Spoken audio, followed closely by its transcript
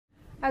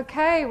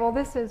Okay, well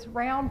this is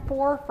round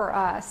 4 for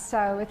us,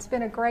 so it's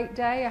been a great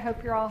day. I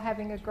hope you're all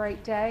having a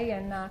great day,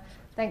 and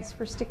thanks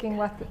for sticking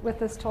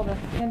with us till the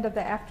end of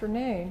the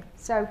afternoon.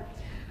 So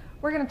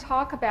we're going to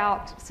talk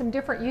about some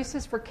different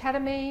uses for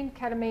ketamine.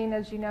 Ketamine,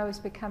 as you know, is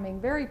becoming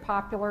very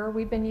popular.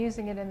 We've been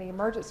using it in the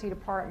emergency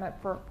department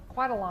for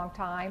quite a long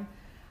time.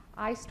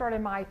 I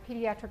started my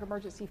pediatric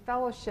emergency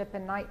fellowship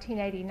in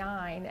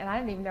 1989, and I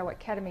didn't even know what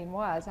ketamine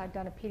was. I'd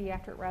done a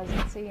pediatric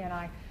residency, and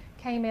I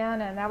came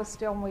in, and that was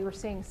still when we were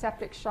seeing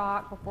septic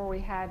shock, before we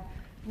had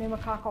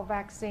pneumococcal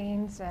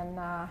vaccines and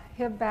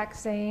HIV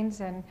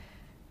vaccines, and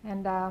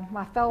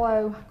my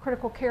fellow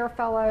critical care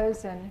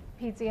fellows and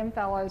PZM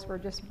fellows were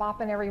just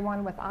bopping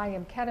everyone with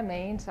IM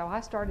ketamine, so I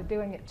started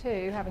doing it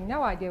too, having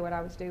no idea what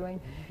I was doing,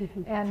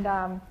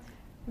 and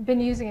been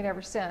using it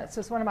ever since. So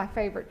it's one of my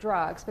favorite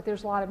drugs, but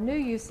there's a lot of new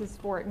uses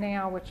for it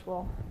now, which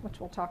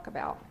we'll talk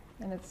about,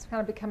 and it's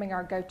kind of becoming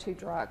our go-to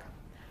drug.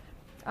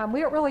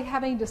 We don't really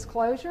have any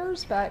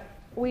disclosures, but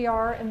we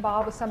are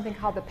involved with something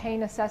called the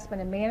Pain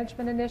Assessment and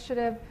Management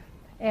Initiative,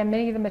 and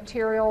many of the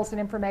materials and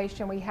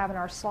information we have in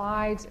our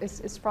slides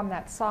is from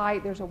that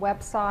site. There's a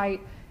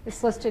website,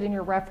 it's listed in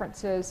your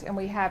references, and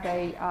we have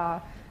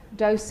a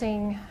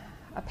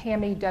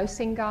PAMI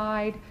dosing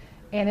guide,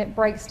 and it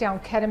breaks down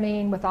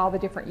ketamine with all the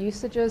different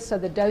usages. So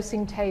the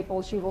dosing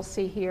tables you will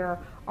see here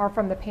are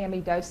from the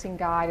PAMI dosing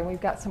guide, and we've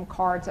got some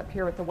cards up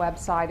here with the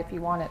website if you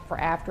want it for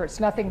after.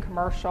 It's nothing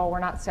commercial, we're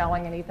not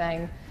selling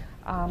anything.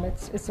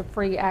 It's a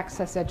free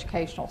access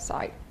educational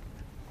site.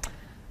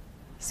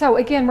 So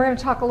again, we're going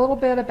to talk a little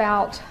bit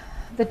about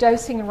the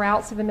dosing and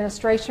routes of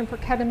administration for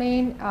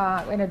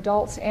ketamine in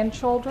adults and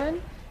children,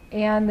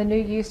 and the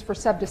new use for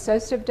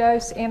subdissociative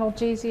dose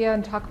analgesia,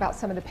 and talk about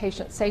some of the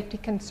patient safety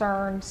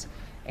concerns,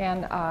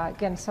 and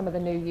again, some of the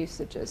new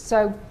usages.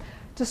 So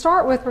to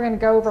start with, we're going to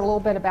go over a little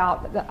bit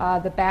about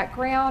the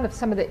background of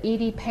some of the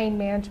ED pain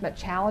management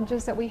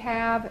challenges that we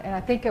have, and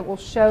I think it will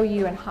show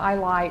you and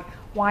highlight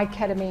why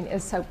ketamine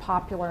is so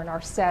popular in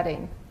our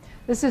setting.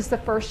 This is the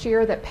first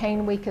year that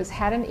Pain Week has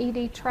had an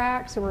ED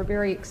track, so we're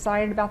very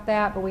excited about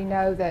that, but we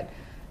know that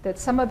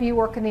some of you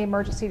work in the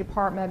emergency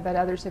department, but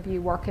others of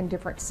you work in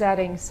different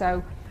settings,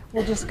 so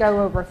we'll just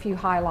go over a few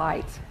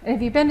highlights. And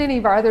if you've been to any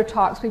of our other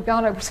talks, we've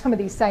gone over some of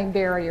these same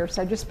barriers,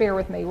 so just bear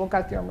with me. We'll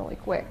go through them really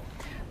quick.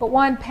 But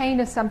one, pain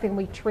is something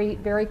we treat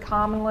very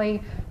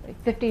commonly.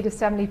 50 to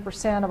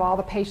 70% of all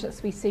the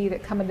patients we see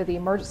that come into the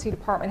emergency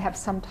department have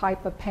some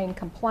type of pain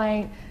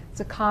complaint. It's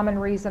a common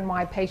reason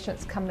why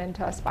patients come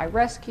into us by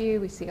rescue.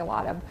 We see a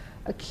lot of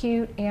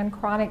acute and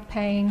chronic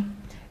pain.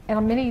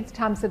 And many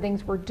times the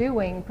things we're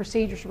doing,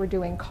 procedures we're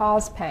doing,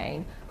 cause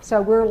pain.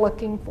 So we're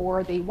looking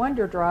for the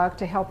wonder drug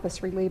to help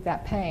us relieve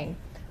that pain.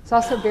 It's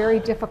also very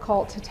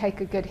difficult to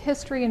take a good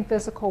history and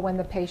physical when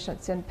the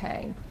patient's in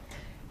pain.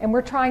 And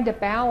we're trying to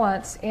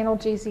balance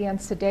analgesia and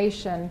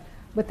sedation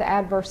with the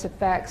adverse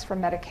effects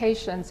from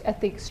medications at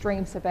the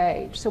extremes of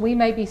age. So we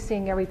may be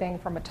seeing everything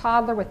from a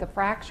toddler with a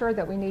fracture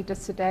that we need to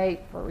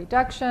sedate for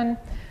reduction,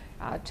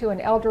 to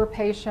an elder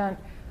patient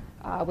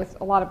with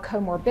a lot of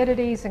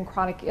comorbidities and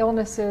chronic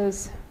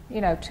illnesses,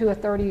 to a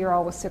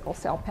 30-year-old with sickle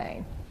cell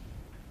pain.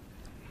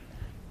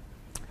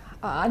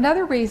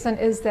 Another reason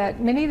is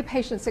that many of the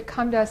patients that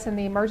come to us in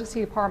the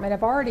emergency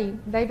department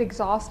they've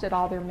exhausted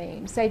all their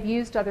means. They've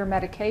used other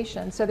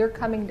medications, so they're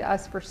coming to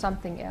us for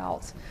something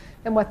else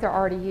than what they're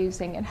already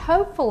using. And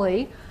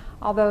hopefully,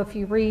 although if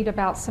you read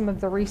about some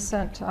of the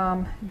recent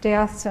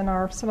deaths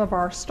and some of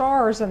our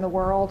stars in the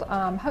world,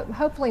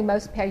 hopefully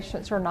most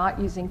patients are not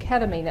using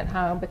ketamine at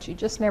home, but you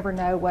just never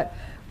know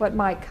what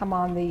might come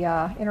on the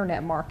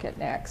internet market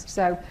next.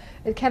 So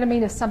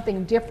ketamine is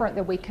something different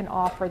that we can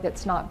offer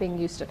that's not being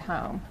used at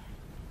home.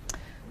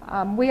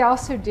 We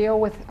also deal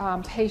with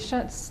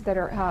patients that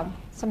are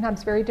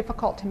sometimes very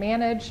difficult to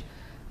manage,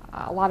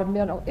 a lot of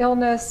mental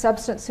illness,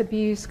 substance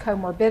abuse,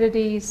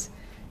 comorbidities,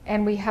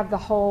 and we have the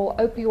whole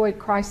opioid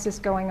crisis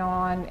going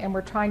on, and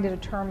we're trying to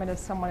determine is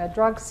someone a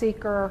drug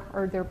seeker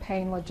or their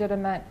pain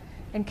legitimate,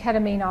 and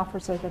ketamine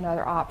offers us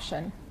another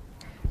option.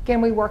 Again,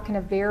 we work in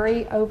a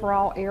very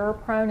overall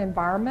error-prone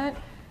environment.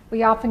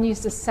 We often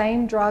use the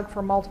same drug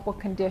for multiple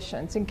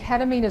conditions, and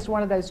ketamine is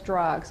one of those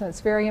drugs, and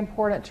it's very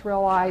important to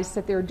realize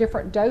that there are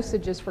different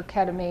dosages for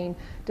ketamine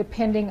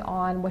depending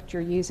on what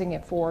you're using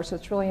it for, so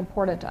it's really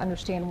important to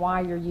understand why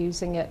you're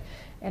using it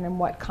and in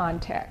what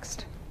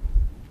context.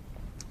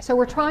 So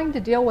we're trying to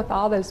deal with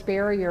all those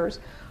barriers.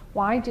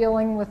 Why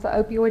dealing with the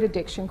opioid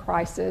addiction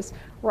crisis?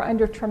 We're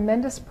under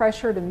tremendous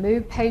pressure to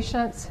move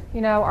patients.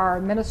 Our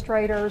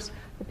administrators,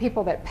 the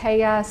people that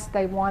pay us,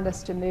 they want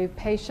us to move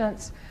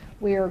patients.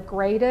 We are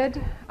graded,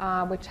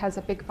 which has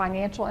a big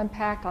financial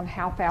impact on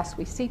how fast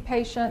we see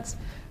patients.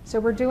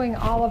 So we're doing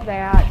all of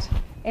that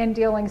and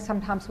dealing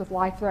sometimes with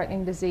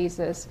life-threatening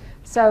diseases.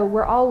 So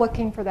we're all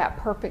looking for that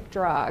perfect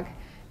drug.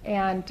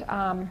 And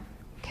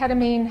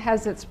ketamine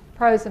has its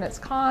pros and its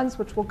cons,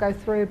 which we'll go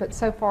through, but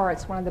so far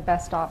it's one of the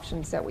best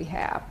options that we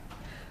have.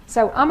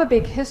 So I'm a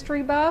big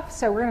history buff,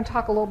 so we're going to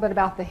talk a little bit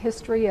about the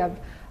history of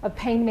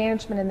pain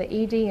management in the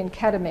ED and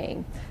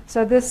ketamine.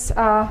 So this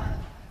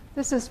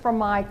This is from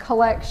my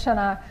collection,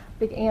 a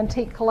big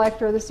antique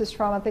collector. This is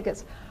from, I think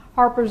it's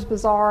Harper's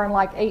Bazaar in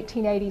like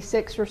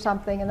 1886 or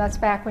something, and that's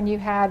back when you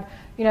had,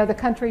 the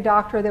country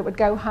doctor that would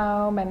go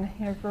home, and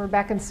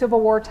back in Civil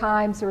War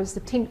times, there was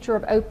the tincture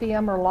of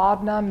opium or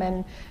laudanum,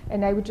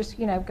 and they would just,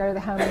 go to the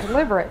home and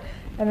deliver it.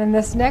 And then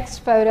this next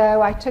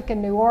photo I took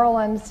in New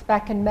Orleans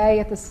back in May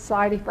at the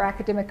Society for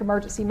Academic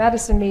Emergency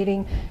Medicine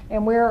meeting,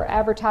 and we're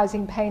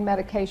advertising pain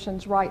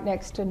medications right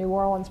next to New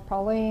Orleans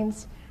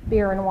pralines,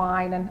 beer and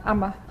wine, and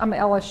I'm an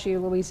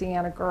LSU,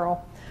 Louisiana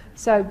girl.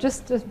 So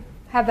just to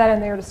have that in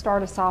there to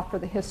start us off for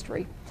the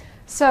history.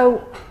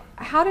 So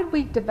how did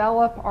we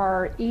develop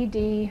our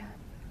ED,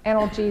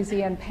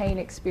 analgesia, and pain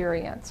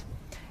experience?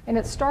 And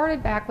it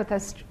started back with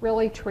us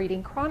really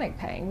treating chronic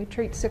pain. We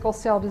treat sickle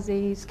cell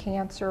disease,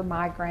 cancer,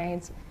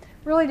 migraines.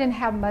 Really didn't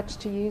have much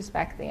to use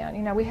back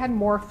then. We had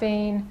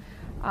morphine.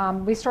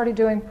 We started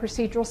doing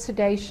procedural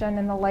sedation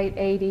in the late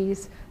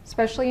 80s,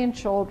 especially in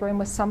children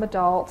with some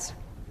adults.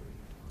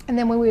 And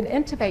then when we would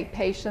intubate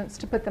patients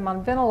to put them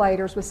on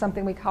ventilators with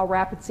something we call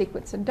rapid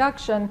sequence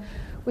induction,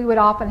 we would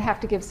often have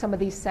to give some of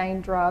these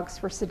same drugs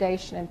for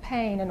sedation and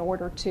pain in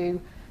order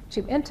to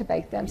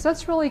intubate them. So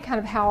that's really kind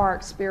of how our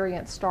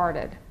experience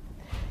started.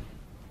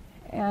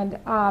 And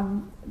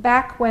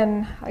back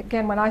when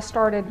I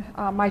started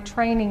my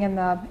training in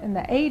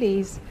the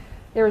 80s,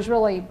 there was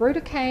really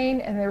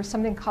Bruticane, and there was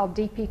something called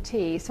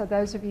DPT. So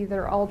those of you that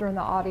are older in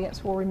the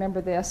audience will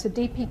remember this. So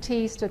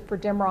DPT stood for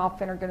Demerol,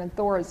 Phenergan, and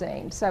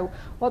Thorazine. So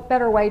what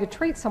better way to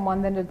treat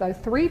someone than to go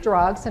 3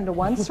 drugs into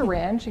one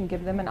syringe and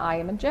give them an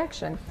IM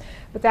injection?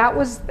 But that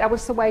was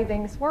the way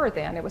things were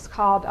then. It was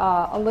called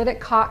a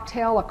lytic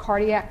cocktail, a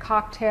cardiac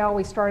cocktail.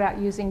 We started out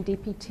using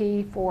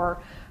DPT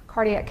for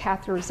cardiac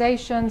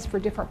catheterizations, for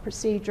different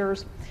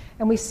procedures.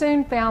 And we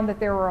soon found that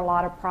there were a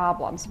lot of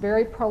problems.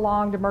 Very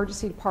prolonged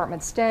emergency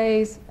department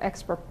stays,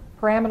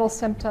 extrapyramidal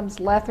symptoms,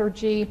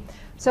 lethargy.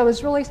 So it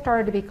was really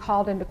started to be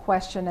called into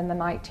question in the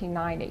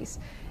 1990s.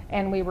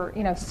 And we were,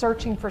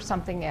 searching for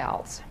something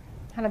else.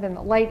 Kind of in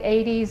the late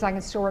 80s, I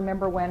can still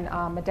remember when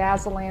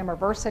midazolam or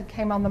Versed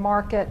came on the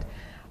market.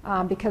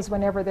 Because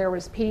whenever there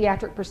was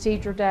pediatric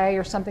procedure day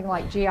or something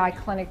like GI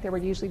clinic, there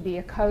would usually be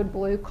a code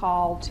blue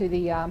call to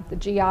the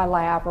GI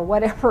lab or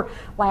whatever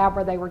lab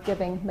where they were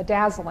giving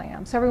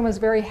midazolam. So everyone was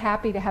very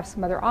happy to have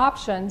some other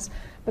options,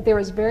 but there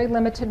was very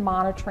limited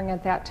monitoring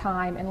at that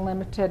time and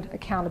limited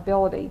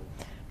accountability.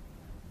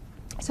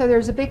 So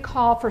there's a big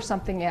call for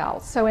something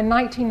else. So in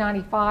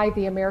 1995,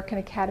 the American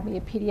Academy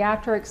of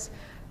Pediatrics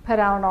put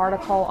out an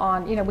article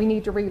on, we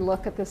need to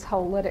relook at this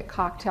whole lytic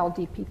cocktail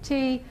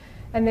DPT.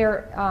 And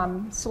their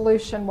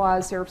solution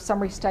was, their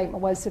summary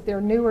statement was that there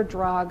are newer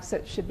drugs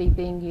that should be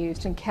being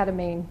used, and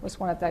ketamine was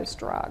one of those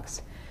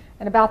drugs.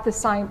 And about the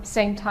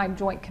same time,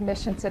 Joint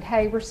Commission said,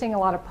 hey, we're seeing a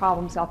lot of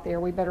problems out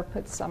there. We better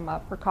put some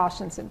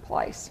precautions in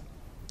place.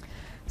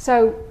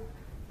 So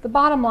the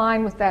bottom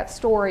line with that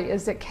story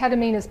is that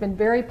ketamine has been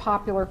very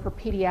popular for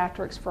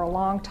pediatrics for a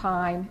long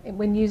time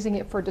when using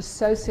it for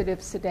dissociative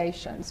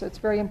sedation. So it's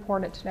very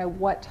important to know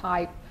what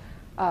type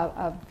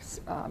of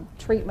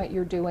treatment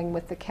you're doing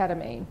with the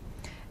ketamine.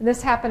 And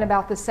this happened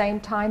about the same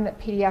time that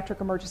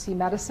pediatric emergency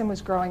medicine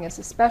was growing as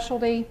a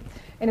specialty.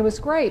 And it was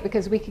great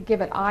because we could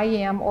give it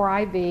IM or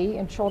IV,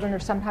 and children are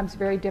sometimes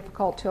very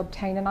difficult to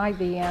obtain an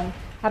IV in,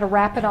 had a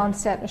rapid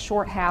onset and a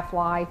short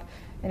half-life,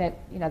 and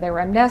they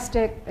were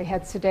amnestic, they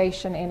had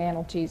sedation and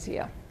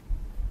analgesia.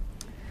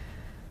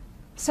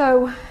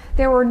 So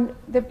there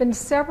have been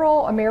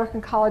several American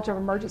College of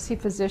Emergency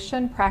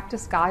Physician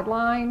practice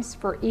guidelines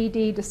for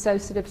ED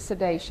dissociative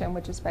sedation,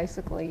 which is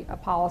basically a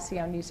policy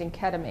on using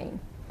ketamine.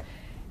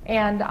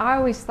 And I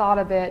always thought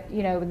of it,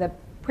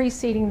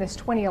 preceding this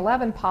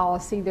 2011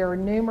 policy, there are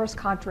numerous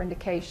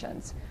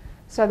contraindications.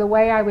 So the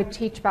way I would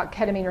teach about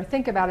ketamine or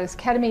think about it is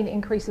ketamine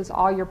increases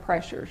all your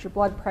pressures, your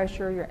blood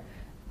pressure, your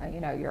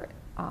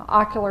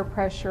ocular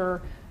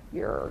pressure,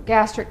 your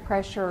gastric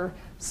pressure.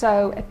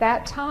 So at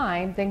that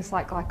time, things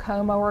like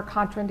glaucoma were a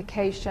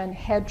contraindication,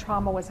 head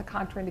trauma was a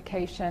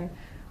contraindication.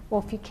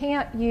 Well, if you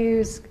can't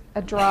use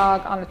a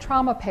drug on a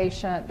trauma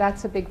patient,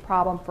 that's a big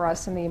problem for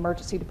us in the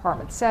emergency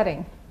department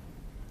setting.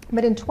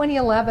 But in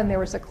 2011, there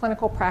was a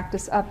clinical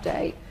practice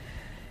update.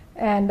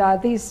 And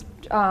these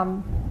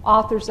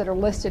authors that are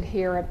listed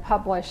here have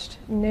published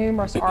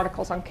numerous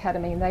articles on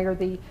ketamine. They are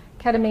the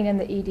ketamine and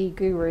the ED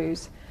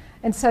gurus.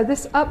 And so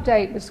this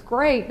update was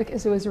great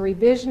because it was a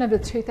revision of the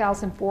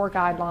 2004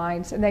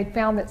 guidelines, and they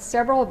found that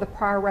several of the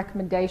prior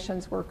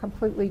recommendations were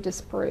completely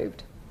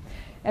disproved,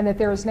 and that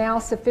there is now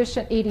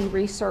sufficient ED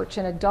research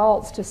in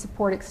adults to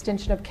support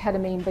extension of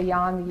ketamine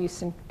beyond the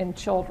use in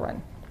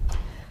children.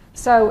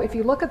 So if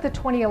you look at the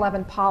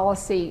 2011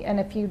 policy, and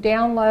if you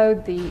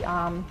download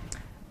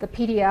the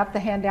PDF, the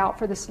handout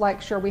for this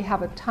lecture, we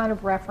have a ton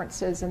of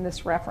references, and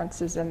this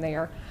reference is in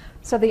there.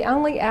 So the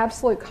only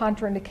absolute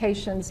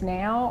contraindications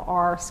now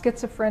are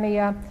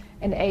schizophrenia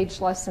and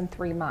age less than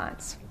 3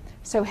 months.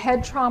 So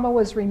head trauma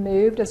was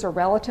removed as a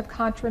relative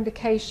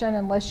contraindication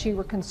unless you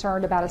were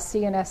concerned about a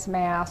CNS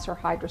mass or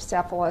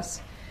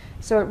hydrocephalus.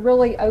 So it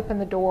really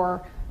opened the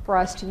door for for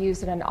us to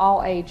use it in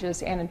all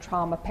ages and in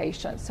trauma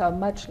patients, so a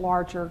much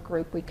larger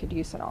group we could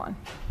use it on.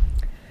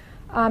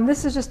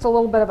 This is just a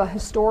little bit of a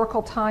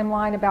historical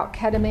timeline about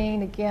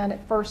ketamine. Again, it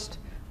first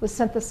was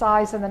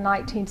synthesized in the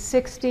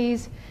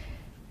 1960s.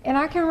 And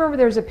I can remember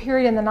there was a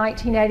period in the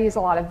 1980s, a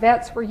lot of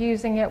vets were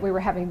using it. We were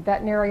having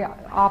veterinary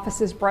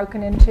offices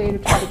broken into to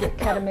try to get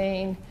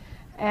ketamine.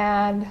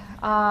 And,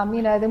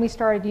 then we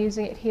started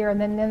using it here. And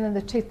then in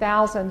the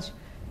 2000s,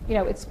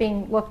 it's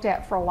being looked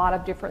at for a lot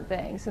of different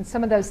things. And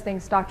some of those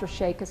things Dr.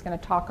 Sheikh is going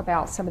to talk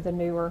about, some of the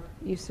newer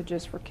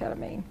usages for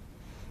ketamine.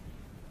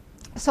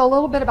 So a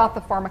little bit about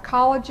the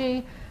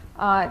pharmacology.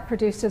 It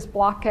produces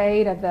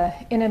blockade of the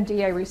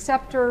NMDA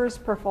receptors,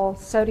 peripheral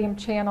sodium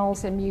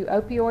channels, and mu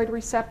opioid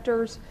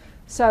receptors.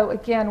 So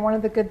again, one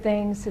of the good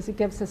things is it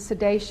gives us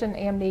sedation,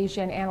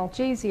 amnesia, and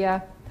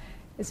analgesia.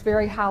 It's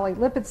very highly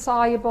lipid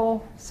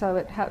soluble, so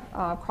it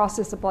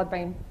crosses the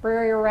blood-brain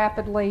barrier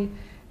rapidly,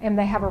 and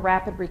they have a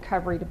rapid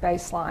recovery to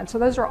baseline. So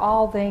those are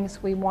all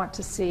things we want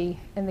to see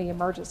in the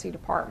emergency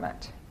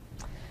department.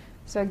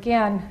 So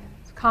again,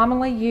 it's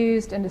commonly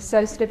used in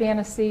dissociative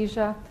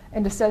amnesia,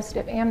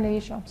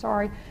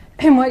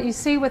 And what you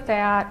see with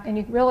that, and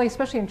you really,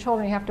 especially in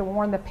children, you have to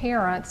warn the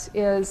parents,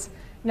 is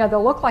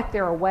they'll look like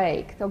they're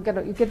awake. You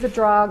give the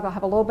drug, they'll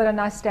have a little bit of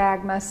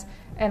nystagmus,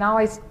 and I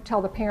always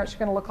tell the parents you're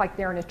going to look like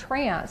they're in a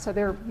trance. So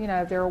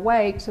they're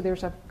awake, so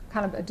there's a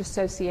kind of a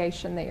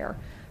dissociation there.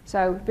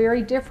 So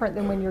very different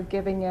than when you're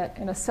giving it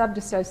in a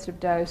subdissociative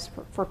dose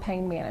for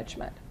pain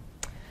management.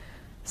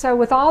 So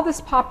with all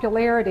this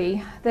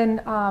popularity, then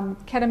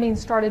ketamine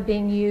started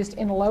being used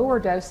in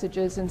lower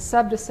dosages and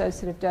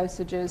subdissociative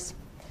dosages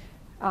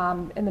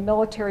in the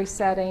military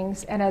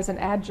settings and as an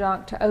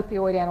adjunct to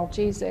opioid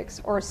analgesics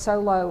or a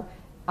solo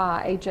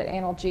agent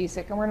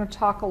analgesic. And we're going to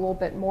talk a little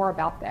bit more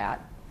about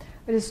that.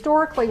 But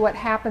historically what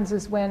happens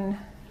is when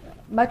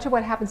much of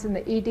what happens in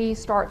the ED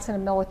starts in a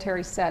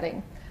military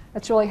setting.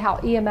 That's really how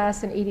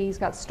EMS and EDs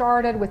got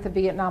started with the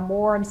Vietnam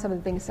War and some of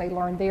the things they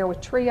learned there with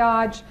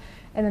triage.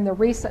 And then the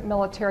recent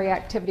military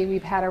activity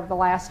we've had over the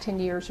last 10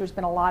 years, there's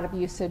been a lot of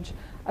usage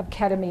of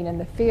ketamine in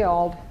the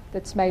field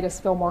that's made us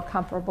feel more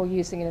comfortable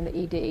using it in the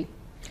ED.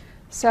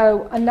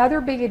 So another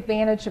big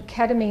advantage of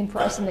ketamine for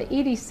us in the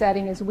ED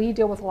setting is we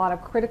deal with a lot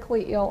of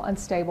critically ill,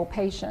 unstable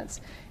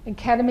patients. And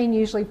ketamine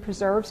usually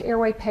preserves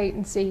airway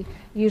patency,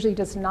 usually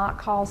does not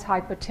cause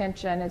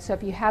hypotension. And so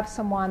if you have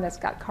someone that's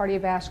got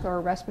cardiovascular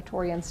or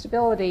respiratory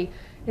instability,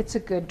 it's a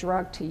good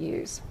drug to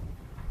use.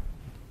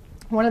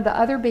 One of the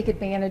other big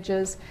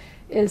advantages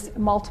is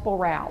multiple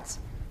routes.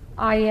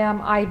 IM,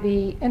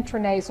 IV,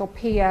 intranasal,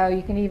 PO.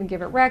 You can even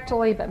give it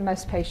rectally, but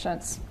most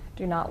patients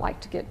do not like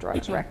to get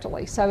drugs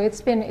rectally. So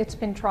it's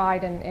been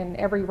tried in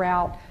every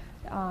route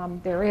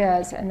there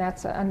is, and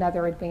that's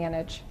another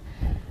advantage.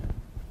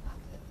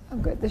 Oh,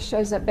 good. This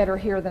shows up better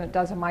here than it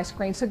does on my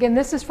screen. So again,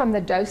 this is from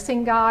the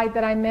dosing guide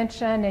that I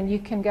mentioned, and you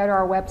can go to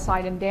our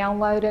website and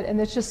download it, and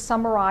this just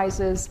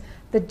summarizes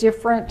the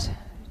different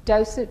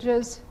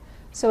dosages.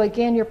 So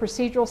again, your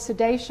procedural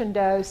sedation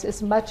dose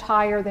is much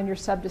higher than your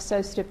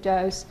subdissociative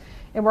dose,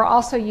 and we're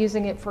also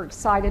using it for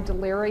excited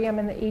delirium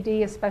in the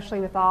ED, especially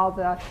with all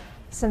the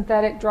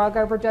synthetic drug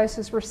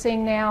overdoses we're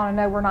seeing now. I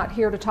know we're not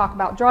here to talk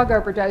about drug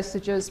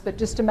overdosages, but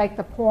just to make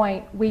the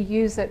point, we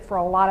use it for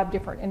a lot of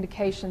different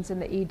indications in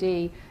the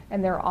ED,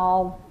 and they're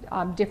all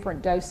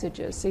different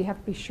dosages, so you have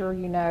to be sure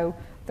you know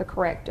the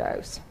correct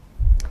dose.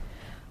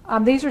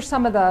 These are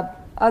some of the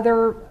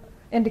other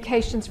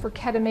indications for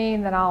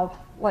ketamine that I'll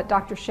let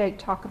Dr. Sheikh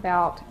talk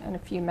about in a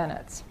few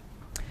minutes.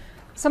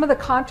 Some of the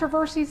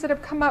controversies that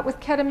have come up with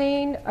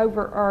ketamine,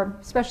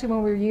 especially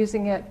when we were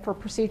using it for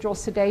procedural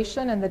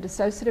sedation and the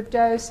dissociative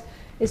dose,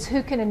 is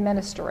who can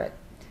administer it.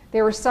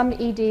 There were some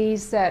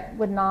EDs that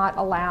would not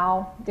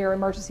allow their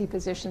emergency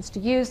physicians to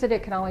use it.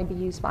 It can only be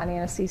used by an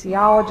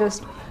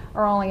anesthesiologist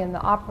or only in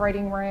the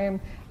operating room.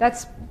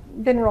 That's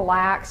been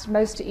relaxed.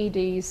 Most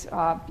EDs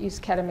use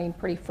ketamine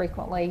pretty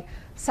frequently.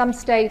 Some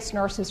states,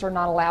 nurses are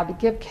not allowed to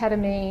give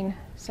ketamine.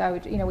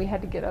 So, we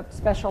had to get a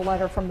special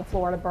letter from the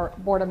Florida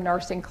Board of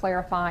Nursing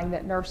clarifying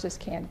that nurses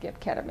can give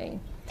ketamine.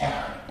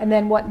 And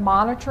then what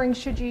monitoring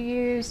should you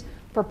use?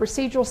 For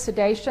procedural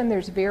sedation,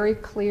 there's very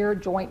clear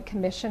Joint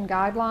Commission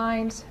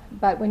guidelines,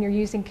 but when you're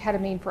using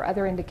ketamine for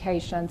other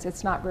indications,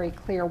 it's not very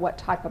clear what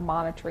type of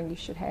monitoring you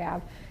should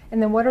have.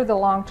 And then what are the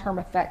long-term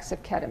effects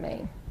of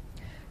ketamine?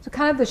 So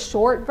kind of the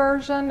short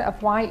version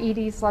of why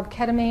EDs love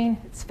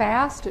ketamine, it's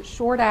fast, it's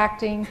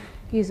short-acting,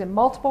 used in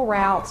multiple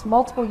routes,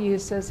 multiple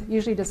uses,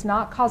 usually does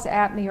not cause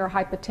apnea or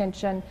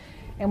hypotension,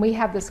 and we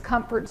have this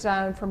comfort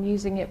zone from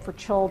using it for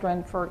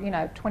children for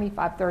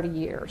 25, 30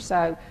 years.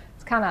 So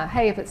it's kind of,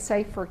 hey, if it's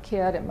safe for a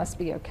kid, it must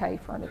be okay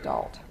for an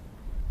adult.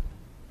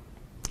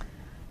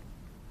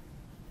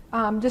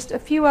 Just a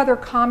few other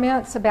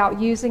comments about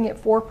using it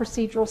for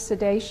procedural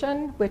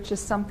sedation, which is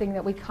something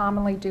that we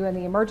commonly do in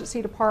the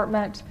emergency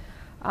department.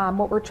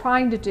 What we're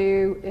trying to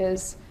do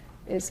is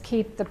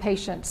keep the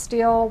patient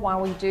still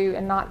while we do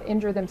and not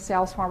injure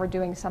themselves while we're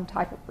doing some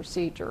type of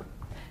procedure.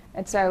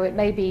 And so it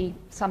may be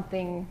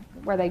something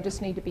where they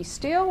just need to be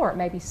still, or it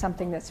may be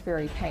something that's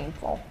very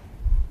painful.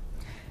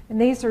 And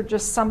these are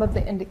just some of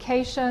the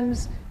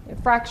indications: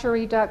 fracture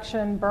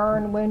reduction,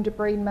 burn, wound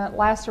debridement,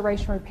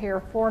 laceration repair,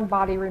 foreign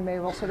body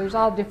removal. So there's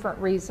all different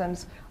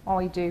reasons why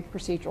we do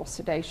procedural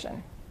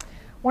sedation.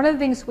 One of the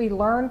things we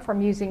learned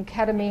from using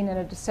ketamine in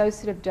a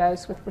dissociative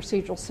dose with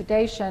procedural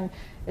sedation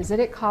is that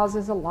it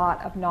causes a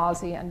lot of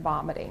nausea and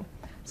vomiting.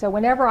 So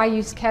whenever I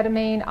use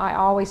ketamine, I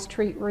always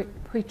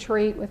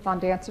pre-treat with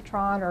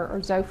ondansetron or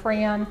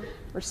Zofran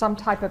or some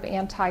type of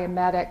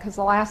antiemetic, because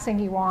the last thing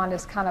you want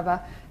is kind of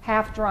a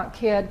half-drunk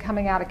kid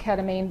coming out of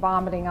ketamine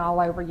vomiting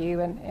all over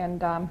you,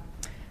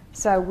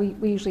 so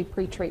we usually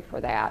pre-treat for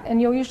that.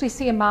 And you'll usually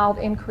see a mild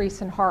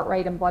increase in heart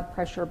rate and blood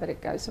pressure, but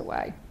it goes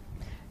away.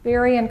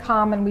 Very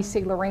uncommon, we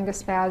see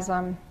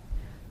laryngospasm,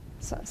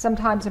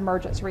 sometimes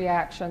emergence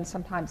reactions,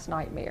 sometimes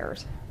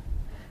nightmares.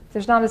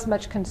 There's not as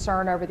much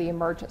concern over the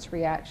emergence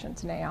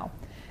reactions now.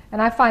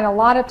 And I find a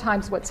lot of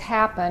times what's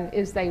happened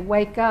is they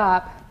wake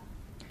up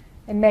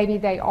and maybe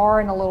they are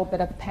in a little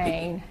bit of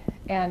pain,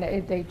 and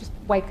they just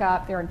wake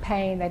up, they're in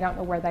pain, they don't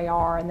know where they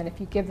are, and then if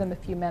you give them a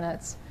few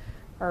minutes,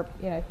 or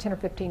 10 or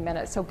 15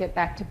 minutes, they'll get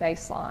back to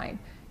baseline.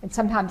 And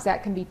sometimes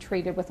that can be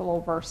treated with a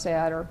little Versed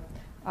or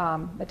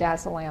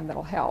midazolam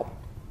that'll help.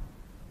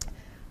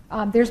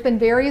 There's been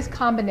various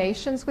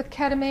combinations with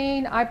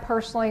ketamine. I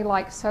personally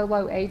like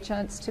solo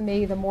agents. To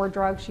me, the more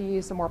drugs you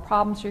use, the more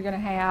problems you're going to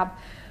have.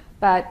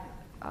 But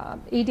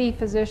ED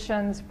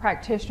physicians,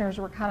 practitioners,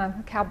 we're kind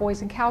of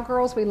cowboys and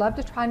cowgirls. We love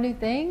to try new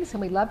things, and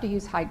we love to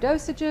use high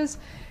dosages.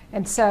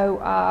 And so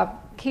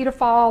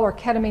ketofol or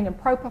ketamine and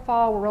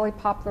propofol were really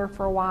popular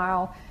for a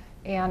while,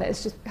 and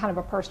it's just kind of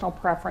a personal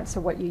preference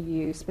of what you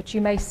use. But you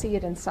may see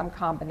it in some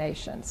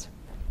combinations.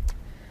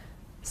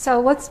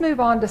 So let's move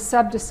on to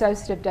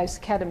subdissociative dose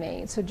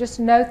ketamine. So just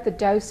note the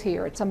dose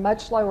here. It's a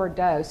much lower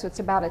dose. So it's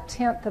about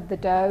 1/10 of the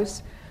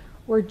dose.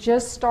 We're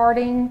just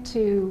starting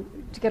to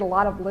get a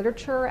lot of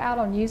literature out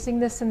on using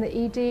this in the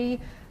ED.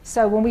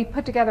 So when we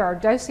put together our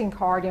dosing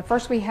card,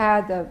 first we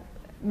had the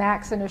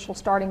max initial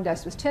starting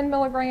dose was 10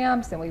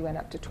 milligrams, then we went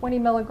up to 20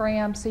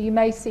 milligrams. So you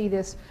may see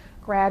this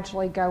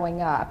gradually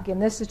going up. Again,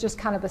 this is just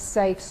kind of a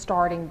safe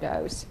starting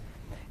dose.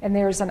 And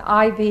there's an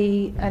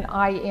IV, an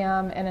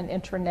IM, and an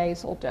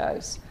intranasal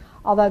dose.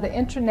 Although the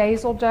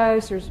intranasal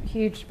dose, there's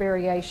huge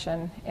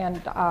variation,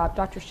 and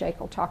Dr. Sheikh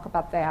will talk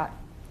about that.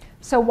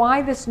 So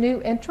why this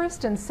new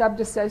interest in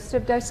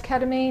subdissociative dose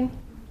ketamine?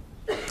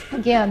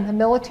 Again, the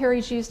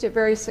military's used it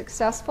very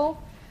successful,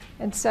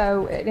 and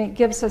so it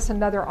gives us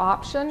another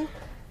option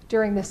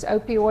during this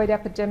opioid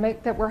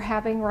epidemic that we're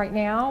having right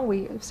now.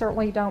 We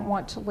certainly don't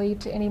want to lead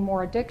to any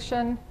more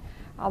addiction,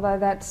 although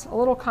that's a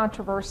little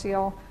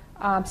controversial.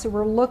 So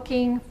we're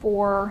looking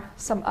for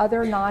some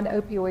other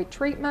non-opioid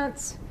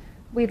treatments.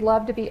 We'd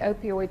love to be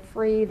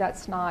opioid-free.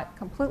 That's not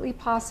completely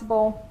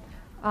possible.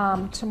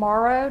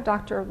 Tomorrow,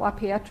 Dr.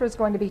 LaPietra is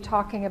going to be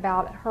talking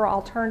about her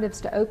alternatives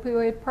to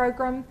opioid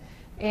program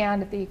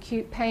and the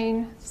acute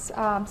pain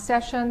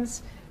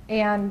sessions,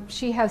 and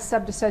she has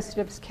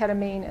subdissociative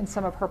ketamine in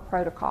some of her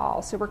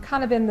protocols. So we're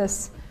kind of in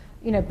this,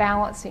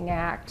 balancing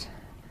act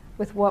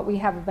with what we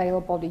have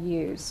available to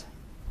use.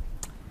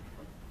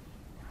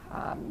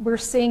 We're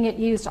seeing it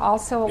used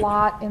also a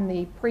lot in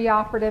the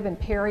preoperative and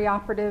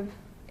perioperative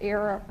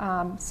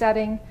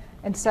setting,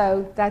 and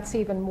so that's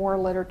even more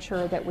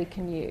literature that we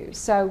can use.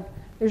 So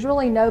there's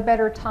really no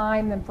better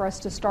time than for us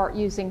to start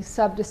using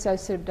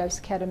subdissociative dose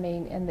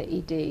ketamine in the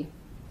ED.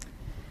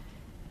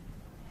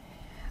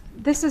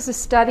 This is a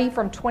study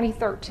from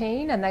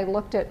 2013, and they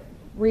looked at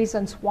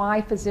reasons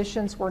why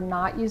physicians were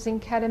not using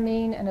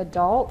ketamine in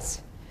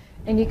adults.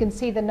 And you can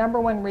see the number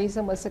one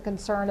reason was a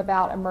concern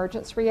about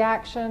emergence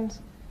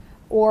reactions,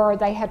 or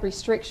they had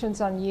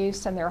restrictions on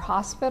use in their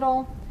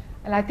hospital.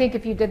 And I think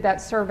if you did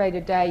that survey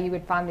today, you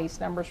would find these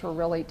numbers were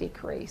really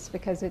decreased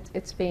because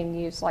it's being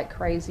used like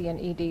crazy in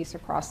EDs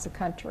across the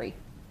country.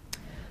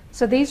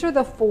 So these are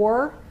the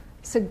 4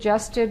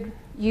 suggested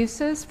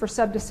uses for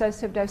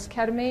subdissociative dose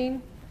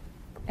ketamine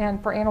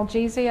and for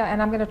analgesia.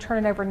 And I'm going to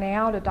turn it over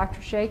now to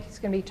Dr. Sheikh. He's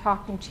going to be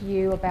talking to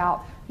you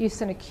about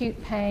use in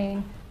acute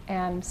pain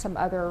and some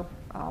other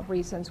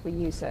reasons we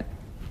use it.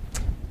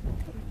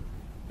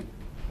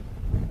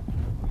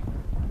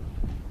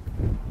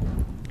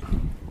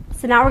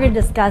 So now we're going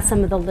to discuss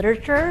some of the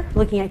literature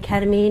looking at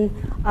ketamine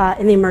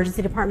in the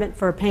emergency department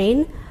for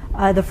pain.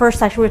 The first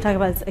section we're going to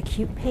talk about is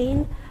acute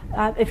pain.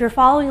 If you're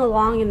following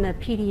along in the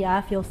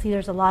PDF, you'll see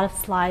there's a lot of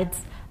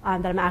slides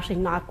that I'm actually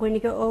not going to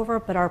go over,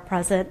 but are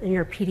present in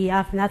your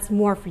PDF, and that's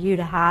more for you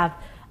to have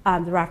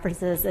the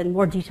references and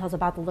more details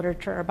about the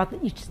literature, about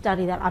each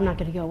study that I'm not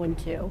going to go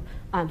into,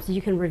 so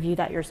you can review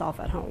that yourself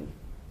at home.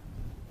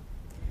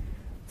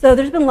 So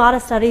there's been a lot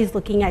of studies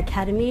looking at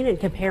ketamine and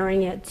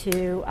comparing it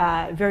to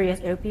various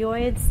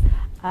opioids.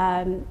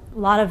 A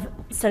lot of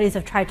studies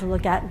have tried to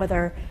look at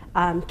whether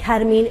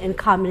ketamine in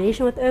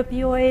combination with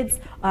opioids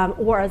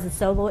or as a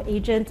solo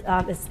agent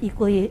is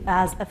equally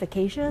as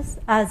efficacious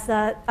as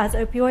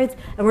opioids,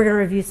 and we're going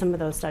to review some of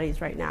those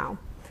studies right now.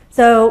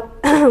 So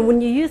when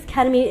you use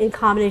ketamine in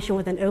combination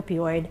with an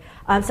opioid,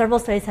 several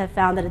studies have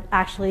found that it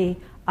actually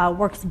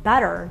works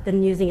better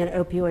than using an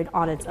opioid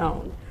on its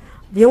own.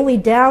 The only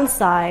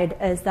downside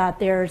is that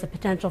there's a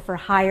potential for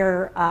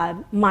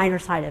higher minor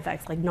side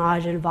effects like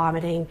nausea and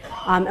vomiting,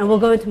 and we'll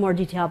go into more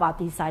detail about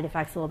these side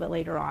effects a little bit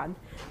later on.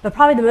 But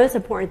probably the most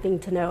important thing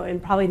to know,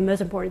 and probably the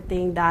most important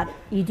thing that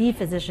ED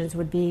physicians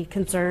would be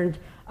concerned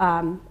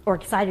or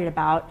excited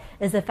about,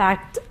 is the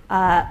fact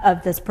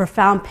of this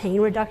profound pain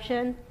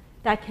reduction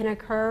that can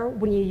occur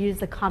when you use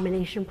the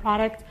combination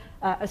combination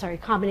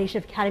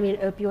of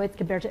ketamine and opioids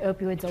compared to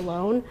opioids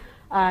alone.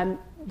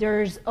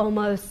 There's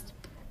almost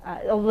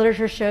the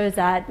literature shows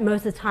that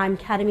most of the time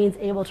ketamine is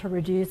able to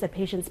reduce a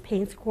patient's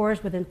pain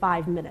scores within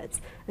 5 minutes.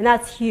 And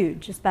that's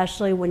huge,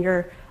 especially when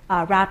you're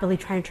rapidly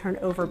trying to turn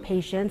over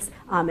patients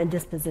and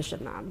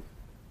disposition them.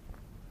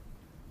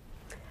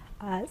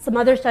 Some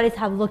other studies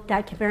have looked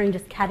at comparing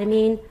just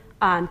ketamine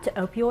to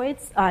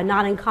opioids,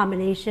 not in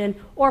combination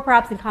or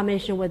perhaps in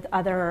combination with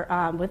other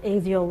with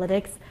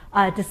anxiolytics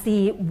to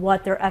see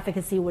what their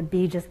efficacy would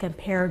be just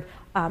compared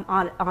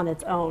on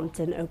its own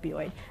to an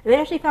opioid. And they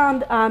actually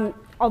found,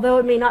 although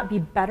it may not be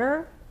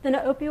better than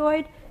an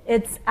opioid,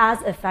 it's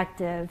as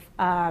effective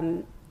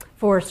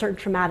for certain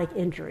traumatic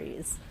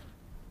injuries.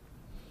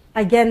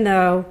 Again,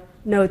 though,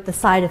 note the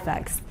side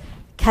effects.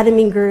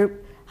 Ketamine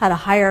group had a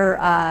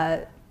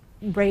higher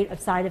rate of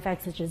side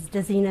effects such as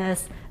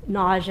dizziness,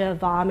 nausea,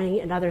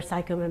 vomiting, and other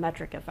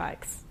psychomimetic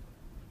effects.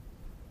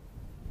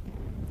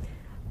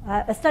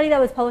 A study that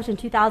was published in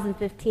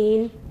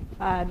 2015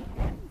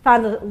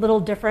 found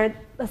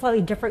a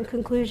slightly different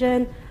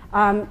conclusion.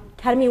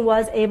 Ketamine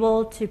was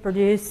able to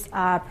produce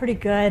pretty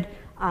good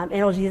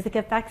analgesic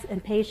effects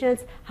in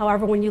patients.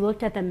 However, when you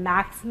looked at the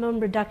maximum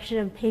reduction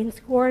of pain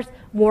scores,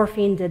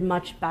 morphine did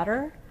much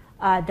better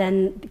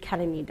than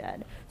ketamine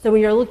did. So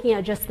when you're looking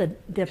at just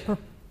the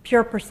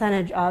pure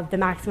percentage of the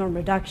maximum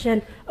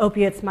reduction,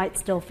 opiates might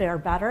still fare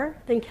better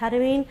than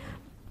ketamine,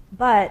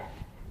 but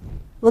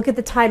look at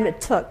the time it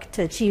took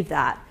to achieve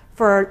that.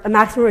 For a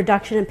maximum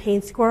reduction in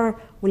pain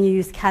score, when you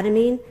use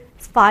ketamine,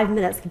 it's 5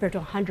 minutes compared to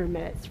 100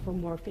 minutes for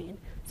morphine.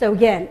 So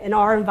again, in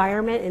our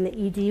environment, in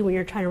the ED, when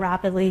you're trying to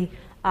rapidly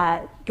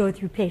go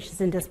through patients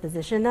and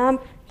disposition them,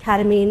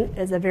 ketamine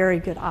is a very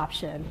good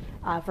option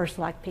for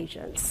select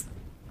patients.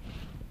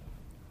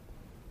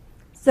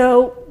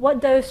 So what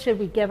dose should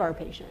we give our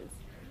patients?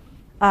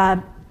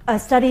 A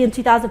study in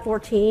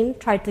 2014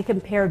 tried to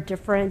compare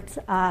different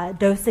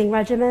dosing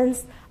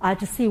regimens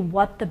to see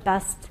what the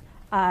best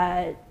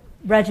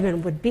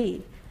regimen would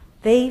be.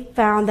 They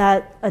found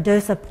that a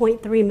dose of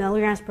 0.3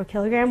 milligrams per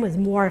kilogram was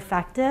more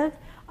effective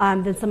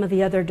than some of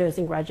the other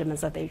dosing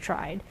regimens that they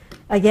tried.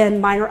 Again,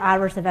 minor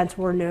adverse events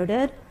were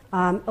noted,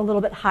 a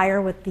little bit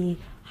higher with the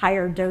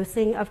higher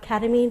dosing of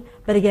ketamine,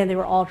 but again, they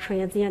were all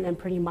transient and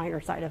pretty minor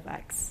side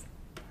effects.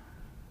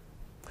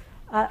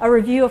 A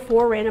review of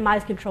 4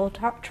 randomized controlled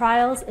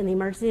trials in the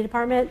emergency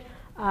department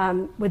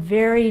with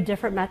very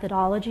different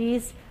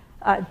methodologies.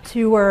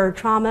 2 were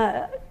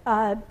trauma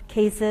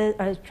cases,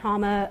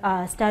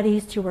 trauma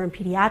studies. 2 were in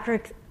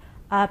pediatric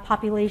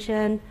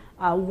population.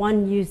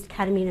 1 used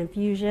ketamine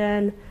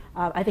infusion.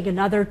 I think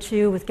another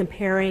 2 was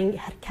comparing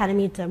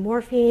ketamine to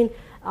morphine.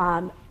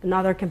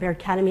 Another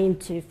compared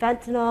ketamine to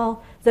fentanyl.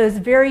 So it was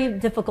very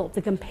difficult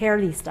to compare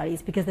these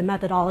studies because the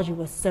methodology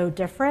was so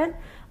different.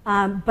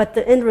 But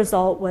the end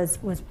result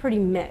was pretty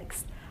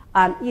mixed.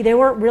 They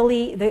weren't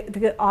really,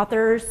 the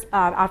authors,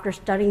 after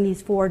studying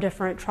these 4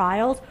 different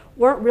trials,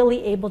 weren't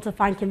really able to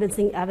find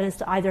convincing evidence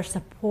to either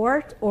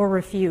support or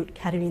refute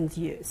ketamine's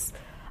use.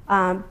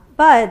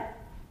 But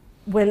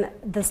when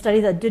the study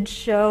that did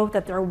show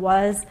that there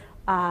was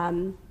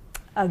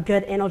a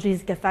good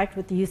analgesic effect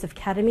with the use of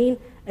ketamine,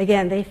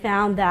 again, they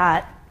found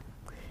that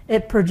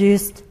it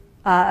produced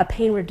a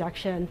pain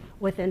reduction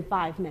within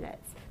 5 minutes.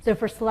 So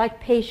for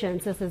select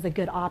patients, this is a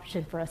good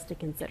option for us to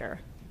consider.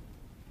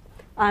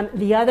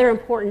 The other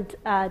important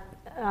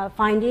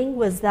finding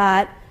was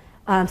that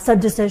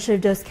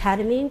subdissociative dose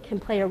ketamine can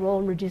play a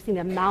role in reducing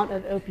the amount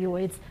of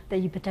opioids that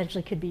you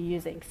potentially could be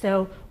using.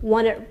 So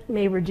one, it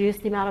may reduce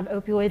the amount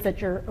of opioids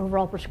that you're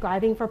overall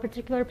prescribing for a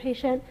particular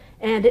patient,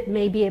 and it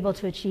may be able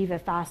to achieve a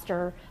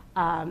faster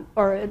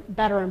or a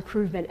better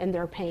improvement in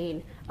their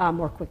pain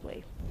more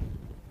quickly.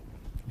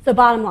 So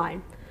bottom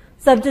line,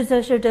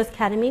 subdissociative dose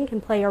ketamine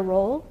can play a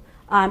role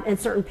in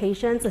certain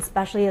patients,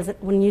 especially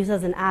when used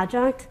as an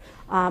adjunct,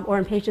 or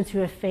in patients who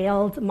have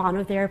failed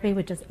monotherapy,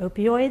 which is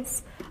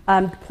opioids.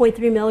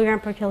 0.3 milligram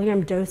per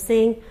kilogram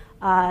dosing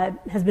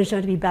has been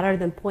shown to be better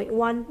than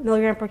 0.1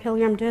 milligram per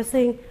kilogram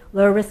dosing,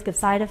 low risk of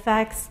side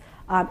effects.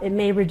 It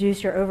may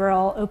reduce your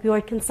overall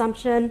opioid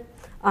consumption,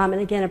 and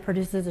again, it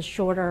produces a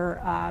shorter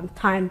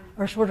time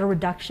or shorter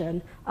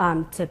reduction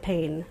to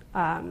pain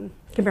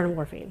compared to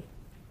morphine.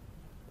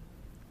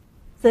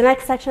 So the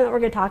next section that we're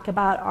going to talk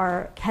about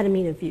are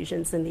ketamine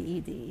infusions in the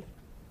ED.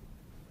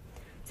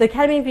 So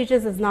ketamine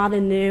infusions is not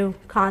a new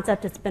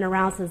concept. It's been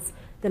around since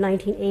the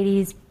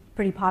 1980s,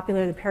 pretty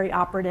popular in the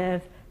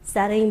perioperative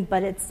setting,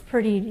 but it's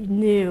pretty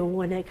new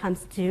when it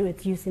comes to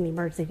its use in the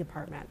emergency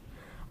department.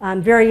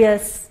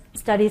 Various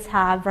studies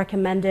have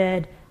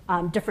recommended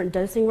different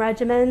dosing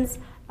regimens.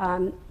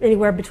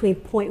 anywhere between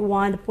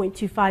 0.1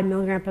 to 0.25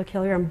 milligram per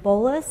kilogram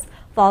bolus,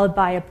 followed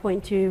by a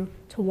 0.2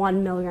 to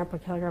 1 milligram per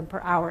kilogram per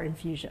hour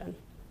infusion.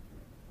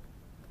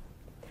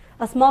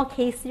 A small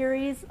case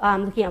series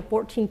looking at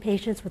 14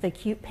 patients with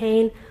acute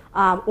pain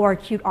or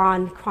acute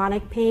on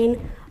chronic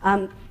pain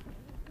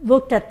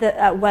looked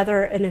at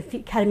whether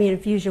ketamine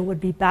infusion would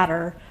be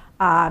better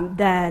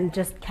than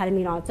just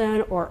ketamine on its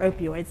own or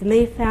opioids. And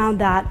they found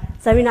that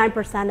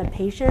 79% of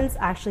patients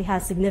actually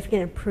had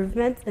significant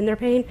improvements in their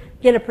pain.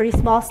 Again, a pretty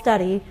small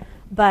study,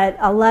 but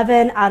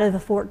 11 out of the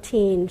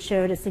 14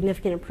 showed a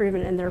significant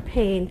improvement in their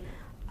pain.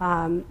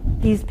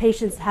 These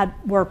patients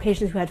were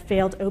patients who had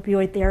failed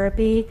opioid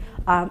therapy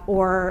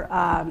or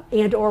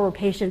were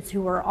patients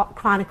who were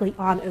chronically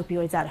on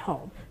opioids at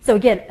home. So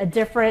again, a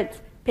different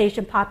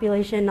patient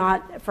population,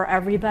 not for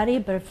everybody,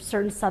 but a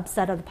certain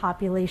subset of the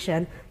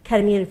population,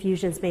 ketamine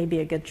infusions may be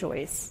a good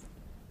choice.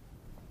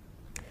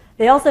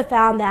 They also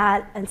found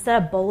that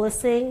instead of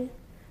bolusing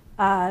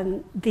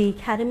the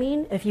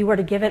ketamine, if you were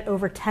to give it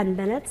over 10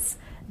 minutes,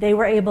 they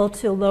were able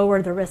to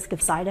lower the risk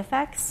of side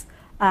effects.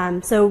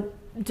 So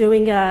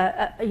doing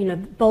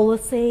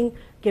bolusing,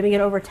 giving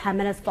it over 10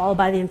 minutes followed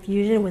by the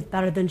infusion was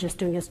better than just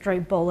doing a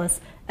straight bolus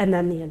and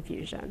then the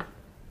infusion.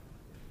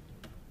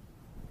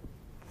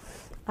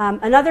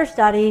 Another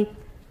study,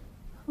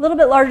 a little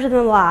bit larger than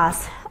the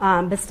last,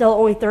 but still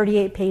only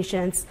 38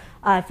 patients,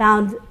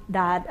 found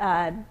that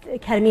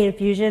ketamine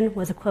infusion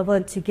was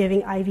equivalent to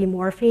giving IV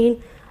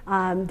morphine.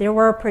 There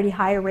were a pretty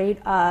high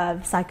rate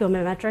of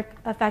psychometric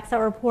effects that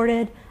were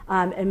reported,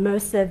 and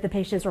most of the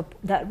patients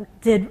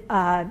that did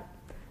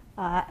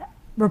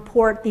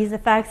report these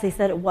effects, they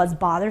said it was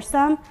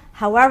bothersome.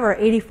 However,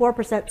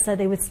 84% said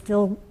they would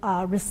still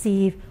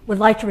would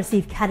like to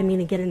receive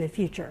ketamine again in the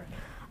future.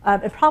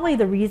 And probably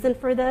the reason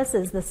for this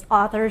is the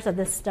authors of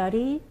this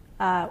study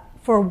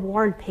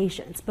forewarned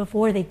patients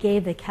before they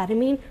gave the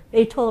ketamine.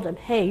 They told them,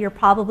 hey, you're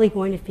probably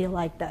going to feel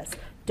like this.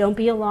 Don't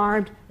be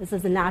alarmed. This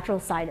is a natural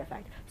side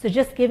effect. So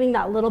just giving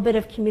that little bit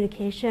of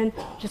communication,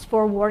 just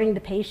forewarning the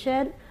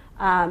patient,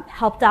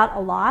 helped out a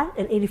lot.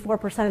 And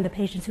 84% of the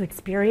patients who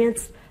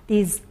experienced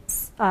these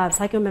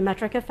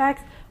psychometric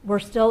effects were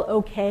still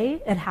okay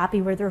and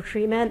happy with their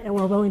treatment and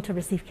were willing to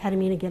receive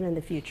ketamine again in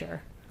the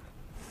future.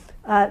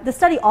 The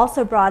study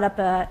also brought up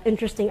an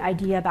interesting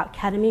idea about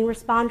ketamine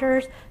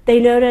responders. They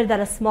noted that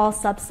a small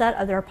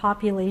subset of their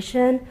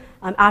population,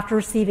 after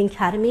receiving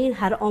ketamine,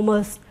 had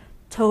almost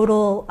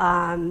total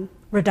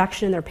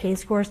reduction in their pain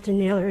scores to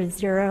nearly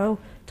 0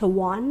 to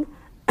 1.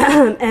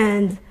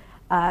 And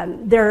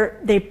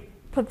they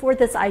put forth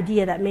this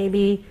idea that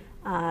maybe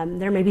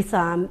there may be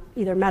some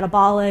either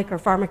metabolic or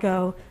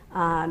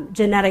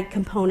pharmacogenetic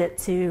component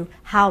to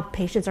how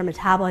patients are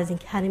metabolizing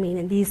ketamine,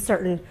 and these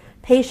certain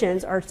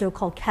patients are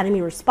so-called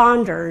ketamine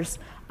responders,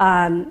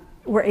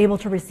 were able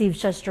to receive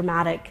such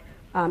dramatic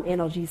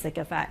analgesic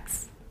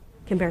effects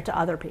compared to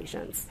other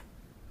patients.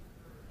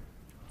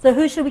 So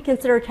who should we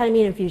consider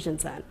ketamine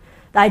infusions in?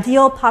 The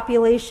ideal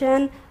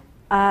population,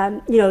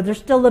 there's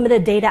still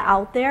limited data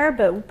out there,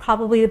 but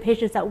probably the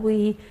patients that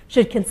we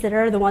should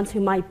consider, the ones who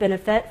might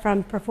benefit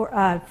from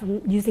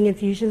using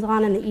infusions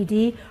in the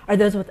ED, are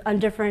those with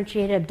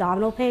undifferentiated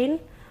abdominal pain,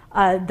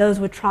 those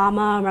with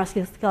trauma,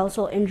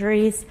 musculoskeletal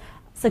injuries,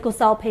 sickle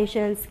cell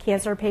patients,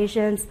 cancer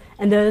patients,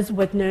 and those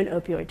with known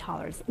opioid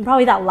tolerance. And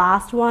probably that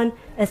last one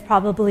is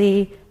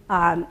probably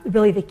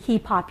really the key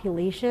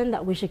population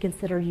that we should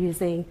consider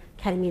using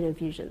ketamine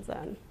infusions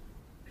in.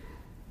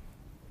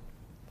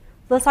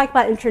 So let's talk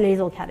about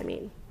intranasal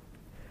ketamine.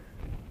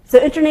 So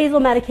intranasal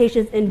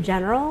medications in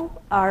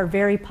general are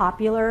very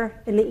popular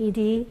in the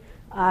ED.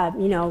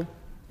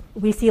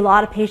 We see a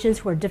lot of patients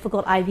who are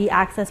difficult IV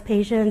access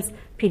patients,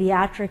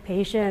 pediatric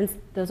patients,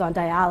 those on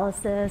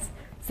dialysis,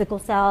 sickle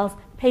cells,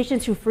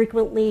 patients who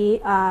frequently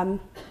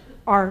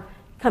are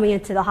coming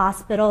into the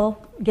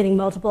hospital, getting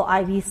multiple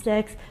IV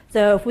sticks.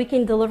 So if we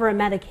can deliver a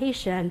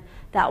medication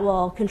that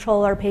will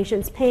control our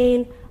patient's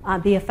pain,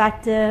 be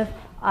effective,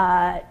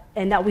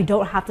 and that we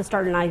don't have to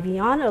start an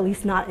IV on, or at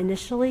least not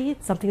initially,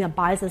 something that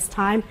buys us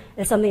time,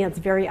 is something that's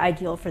very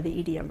ideal for the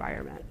ED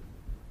environment.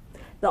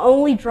 The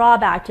only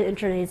drawback to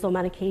intranasal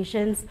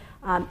medications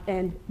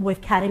and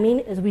with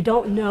ketamine is we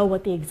don't know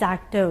what the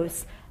exact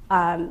dose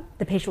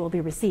the patient will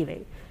be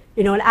receiving.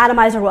 An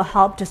atomizer will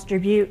help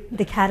distribute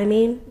the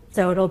ketamine,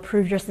 so it'll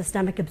improve your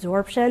systemic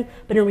absorption.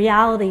 But in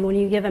reality, when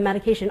you give a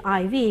medication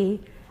IV,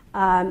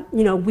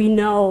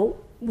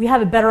 we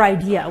have a better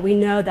idea. We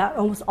know that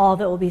almost all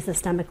of it will be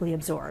systemically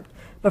absorbed.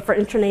 But for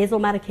intranasal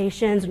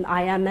medications and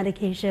IM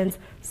medications,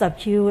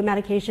 sub-Q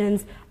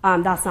medications,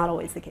 that's not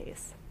always the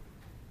case.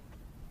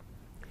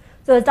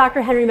 So as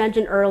Dr. Henry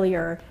mentioned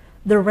earlier,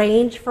 the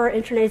range for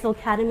intranasal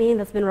ketamine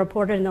that's been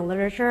reported in the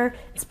literature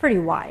is pretty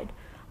wide.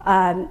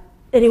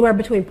 Anywhere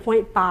between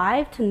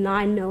 0.5 to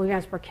 9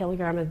 milligrams per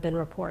kilogram have been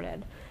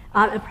reported.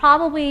 And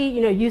probably,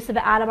 use of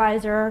an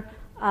atomizer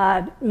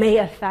may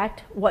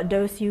affect what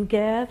dose you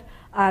give.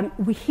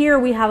 Here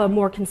we have a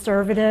more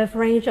conservative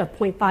range of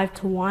 0.5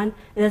 to 1, and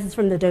this is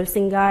from the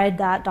dosing guide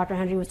that Dr.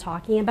 Henry was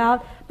talking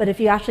about. But if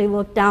you actually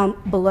look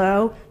down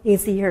below, you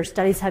can see here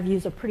studies have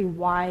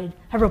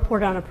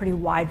reported on a pretty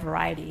wide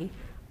variety.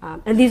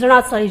 And these are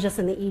not studies just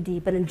in the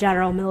ED, but in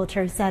general,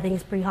 military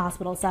settings,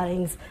 pre-hospital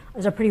settings,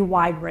 there's a pretty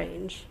wide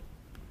range.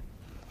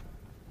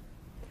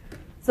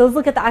 So let's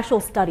look at the actual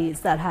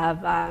studies that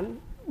have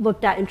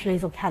looked at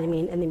intranasal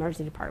ketamine in the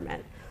emergency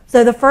department.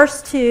 So the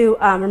first two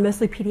are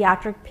mostly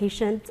pediatric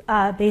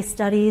patient-based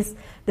studies.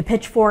 The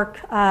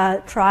Pitchfork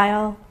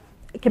trial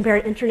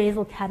compared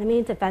intranasal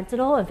ketamine to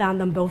fentanyl and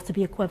found them both to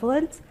be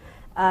equivalent.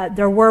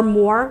 There were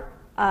more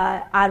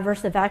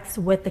adverse effects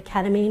with the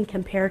ketamine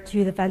compared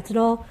to the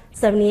fentanyl,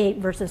 78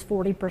 versus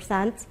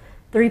 40%.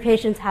 3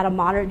 patients had a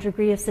moderate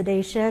degree of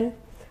sedation.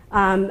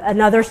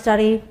 Another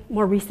study,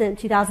 more recent,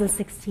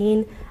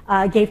 2016,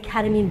 gave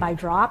ketamine by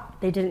drop.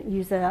 They didn't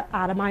use an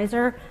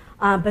atomizer,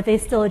 but they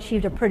still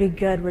achieved a pretty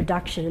good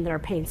reduction in their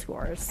pain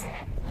scores.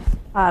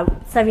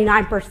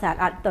 79%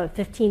 at the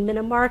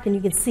 15-minute mark, and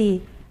you can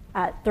see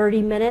at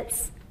 30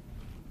 minutes,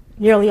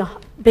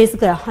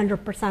 basically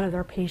 100% of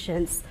their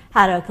patients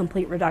had a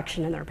complete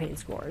reduction in their pain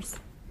scores,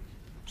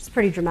 which is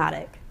pretty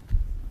dramatic.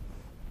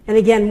 And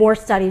again, more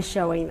studies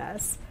showing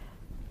this.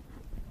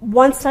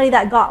 One study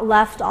that got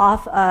left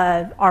off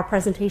of our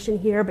presentation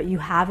here, but you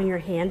have in your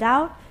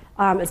handout,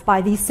 is by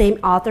these same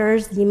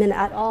authors, Yeaman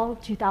et al.,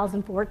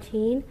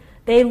 2014.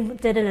 They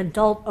did an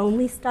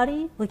adult-only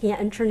study looking at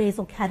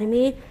intranasal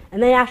ketamine,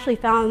 and they actually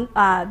found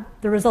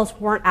the results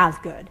weren't as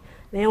good.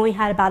 They only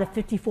had about a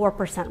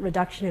 54%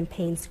 reduction in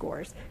pain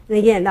scores. And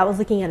again, that was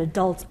looking at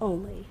adults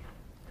only.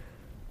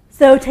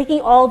 So taking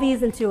all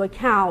these into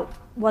account,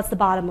 what's the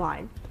bottom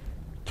line?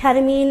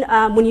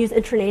 Ketamine, when used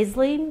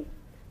intranasally,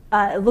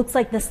 it looks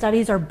like the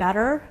studies are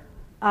better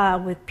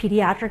with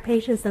pediatric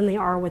patients than they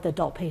are with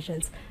adult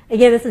patients.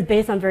 Again, this is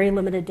based on very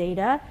limited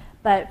data,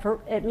 but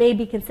it may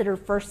be considered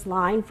first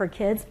line for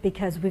kids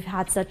because we've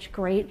had such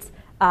great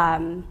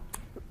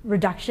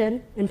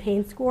reduction in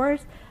pain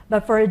scores.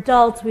 But for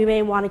adults, we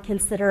may want to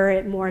consider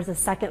it more as a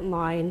second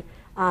line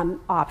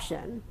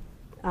option.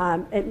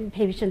 In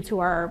patients who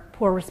are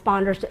poor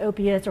responders to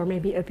opiates or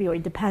maybe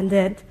opioid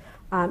dependent,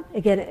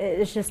 again,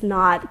 it's just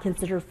not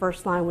considered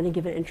first line when you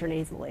give it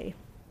intranasally.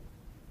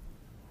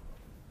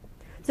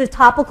 So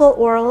topical,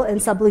 oral, and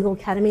sublingual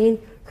ketamine,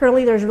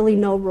 currently there's really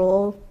no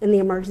role in the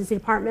emergency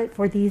department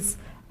for these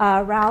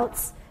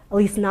routes, at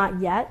least not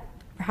yet,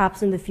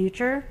 perhaps in the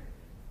future.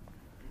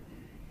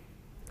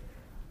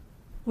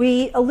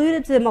 We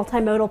alluded to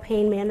multimodal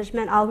pain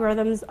management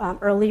algorithms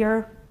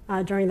earlier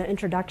during the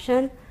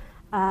introduction.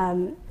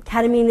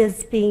 Ketamine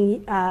is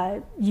being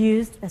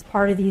used as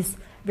part of these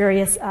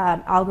various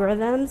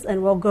algorithms,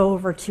 and we'll go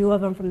over 2 of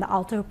them from the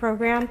ALTO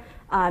program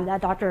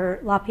that Dr.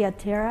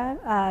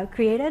 LaPietera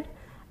created.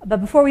 But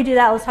before we do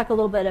that, let's talk a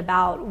little bit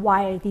about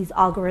why these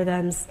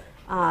algorithms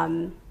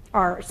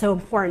are so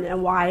important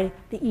and why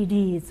the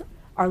EDs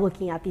are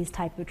looking at these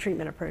type of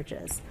treatment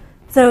approaches.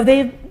 So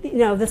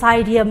this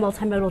idea of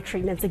multimodal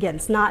treatments, again,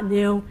 it's not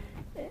new.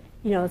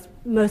 It's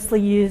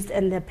mostly used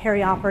in the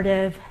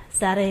perioperative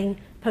setting,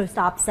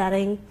 post-op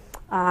setting.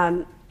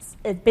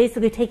 It's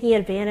basically taking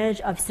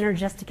advantage of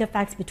synergistic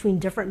effects between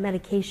different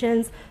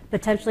medications,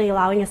 potentially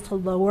allowing us to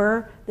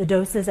lower the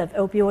doses of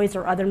opioids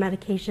or other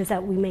medications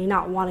that we may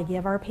not want to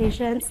give our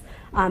patients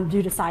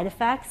due to side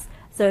effects.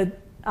 So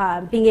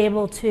being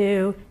able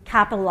to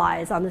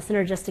capitalize on the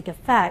synergistic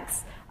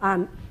effects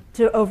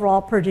to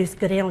overall produce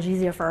good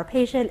analgesia for our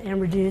patient and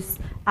reduce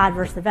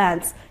adverse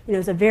events,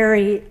 is a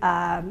very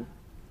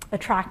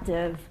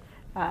attractive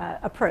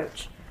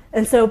approach.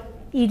 And so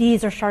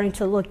EDs are starting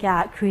to look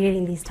at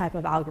creating these type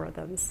of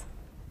algorithms.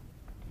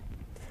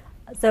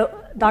 So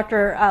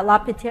Dr.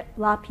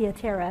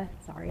 LaPietera,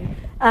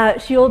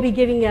 she will be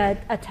giving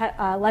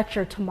a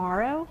lecture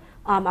tomorrow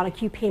on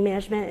acute pain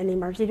management in the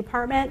emergency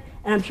department,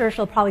 and I'm sure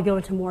she'll probably go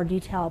into more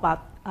detail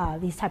about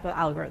these type of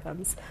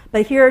algorithms.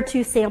 But here are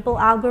 2 sample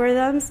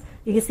algorithms.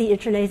 You can see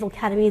intranasal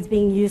ketamine is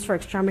being used for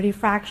extremity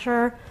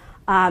fracture,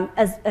 and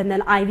then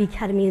IV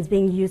ketamine is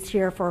being used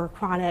here for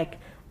chronic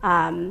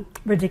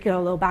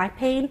radicular low back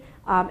pain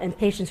in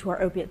patients who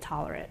are opiate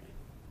tolerant.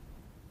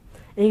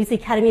 And you can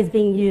see ketamine is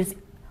being used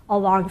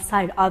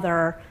alongside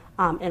other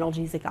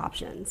analgesic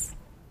options.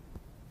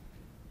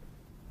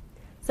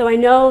 So I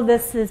know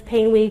this is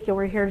Pain Week and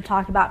we're here to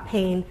talk about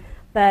pain,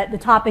 but the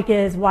topic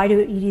is, why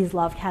do EDs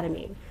love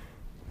ketamine?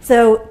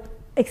 So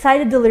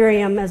excited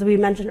delirium, as we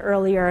mentioned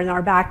earlier in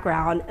our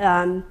background,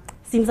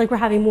 seems like we're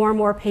having more and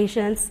more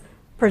patients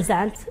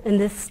present in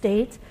this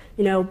state.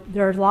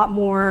 There's a lot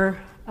more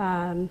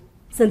potent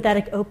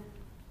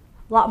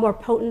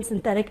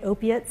synthetic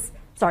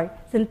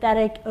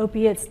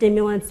opiate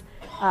stimulants,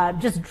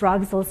 just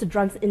drugs, illicit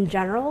drugs in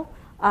general,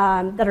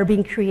 that are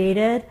being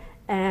created.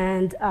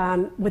 And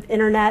with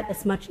internet,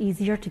 it's much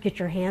easier to get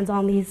your hands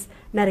on these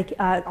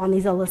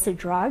illicit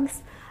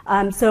drugs.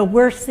 So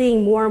we're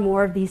seeing more and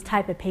more of these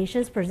type of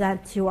patients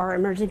present to our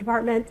emergency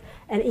department,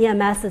 and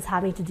EMS is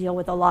having to deal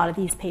with a lot of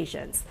these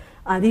patients.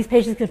 These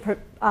patients can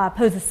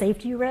pose a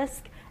safety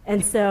risk,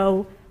 And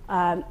so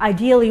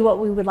ideally what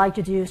we would like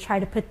to do is try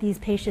to put these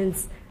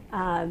patients,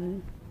 get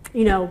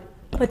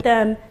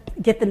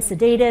them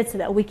sedated so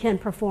that we can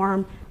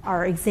perform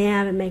our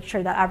exam and make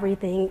sure that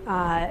everything,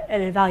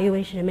 an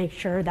evaluation, and make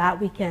sure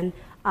that we can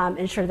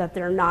ensure that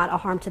they're not a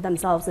harm to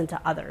themselves and to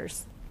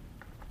others.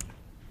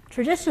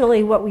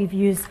 Traditionally, what we've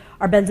used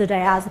are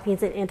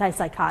benzodiazepines and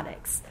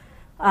antipsychotics.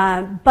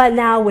 But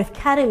now with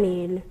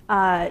ketamine,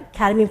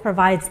 ketamine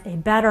provides a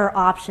better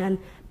option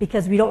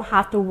because we don't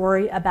have to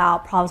worry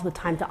about problems with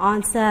time to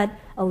onset,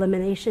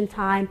 elimination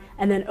time,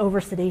 and then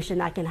oversedation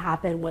that can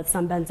happen with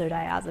some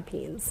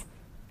benzodiazepines.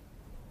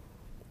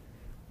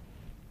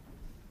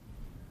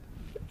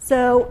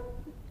 So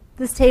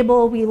this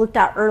table we looked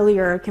at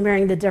earlier,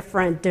 comparing the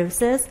different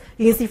doses.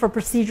 You can see for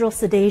procedural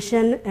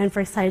sedation and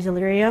for excited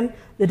delirium,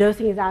 the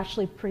dosing is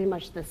actually pretty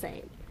much the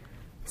same.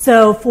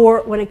 So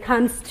when it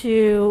comes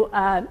to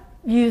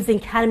using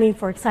ketamine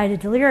for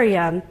excited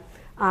delirium,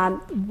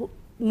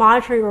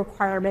 monitoring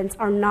requirements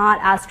are not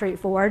as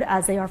straightforward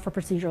as they are for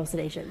procedural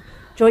sedation.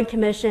 Joint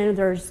Commission,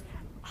 there's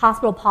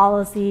hospital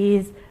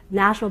policies,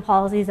 national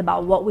policies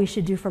about what we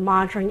should do for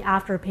monitoring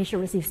after a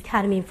patient receives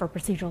ketamine for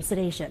procedural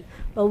sedation.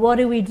 But what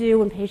do we do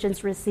when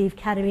patients receive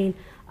ketamine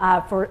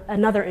for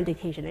another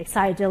indication,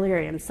 excited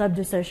delirium,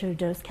 subdissociative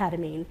dose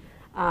ketamine?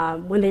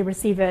 When they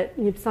receive it,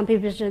 some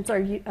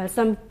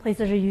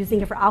places are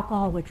using it for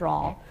alcohol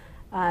withdrawal.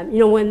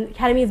 When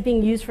ketamine is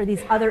being used for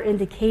these other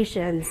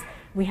indications,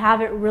 we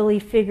haven't really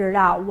figured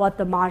out what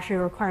the monitoring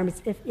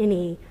requirements, if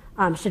any,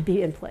 should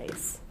be in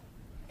place.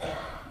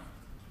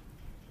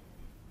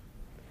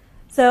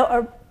 So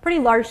a pretty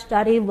large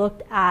study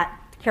looked at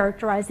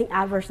characterizing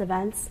adverse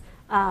events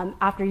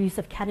after use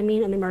of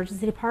ketamine in the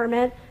emergency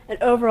department, and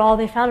overall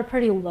they found a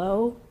pretty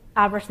low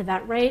adverse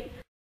event rate.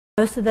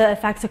 Most of the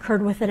effects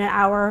occurred within an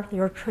hour. They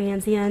were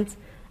transient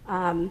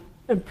and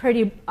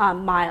pretty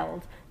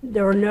mild.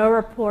 There were no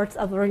reports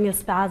of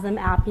laryngospasm,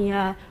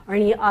 apnea, or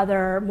any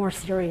other more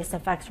serious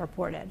effects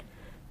reported.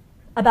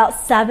 About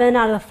 7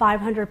 out of the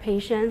 500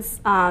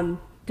 patients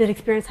did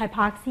experience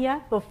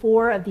hypoxia, but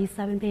 4 of these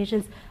 7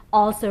 patients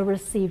also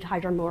received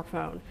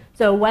hydromorphone.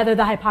 So whether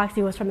the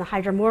hypoxia was from the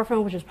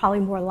hydromorphone, which is probably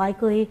more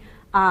likely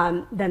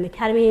than the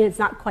ketamine, it's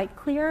not quite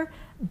clear,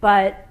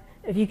 but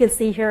if you can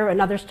see here,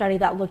 another study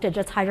that looked at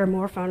just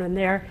hydromorphone, and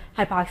their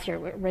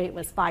hypoxia rate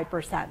was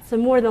 5%. So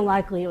more than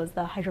likely it was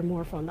the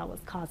hydromorphone that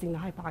was causing the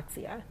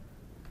hypoxia.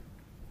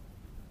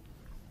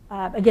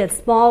 Again,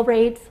 small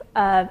rates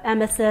of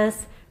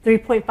emesis,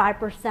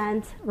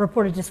 3.5%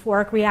 reported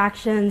dysphoric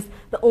reactions.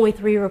 The only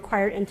 3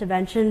 required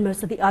intervention.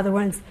 Most of the other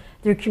ones,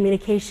 through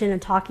communication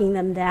and talking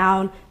them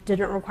down,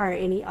 didn't require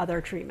any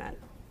other treatment.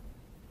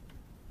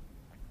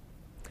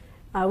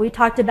 We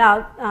talked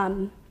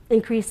about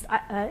increased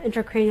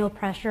intracranial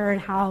pressure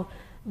and how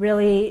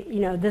really,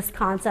 this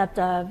concept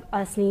of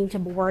us needing to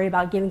worry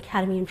about giving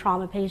ketamine in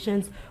trauma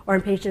patients or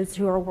in patients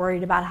who are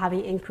worried about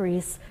having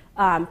increased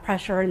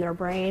pressure in their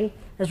brain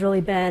has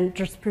really been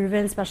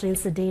disproven, especially in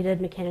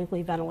sedated,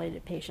 mechanically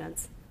ventilated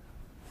patients.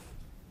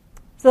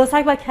 So let's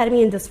talk about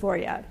ketamine and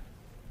dysphoria.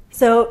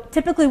 So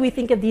typically we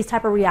think of these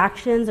type of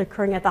reactions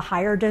occurring at the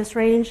higher dose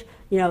range,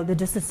 the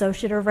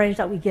dissociative range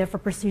that we give for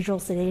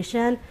procedural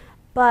sedation.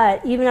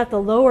 But even at the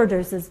lower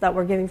doses that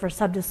we're giving for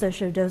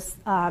subdissociative dose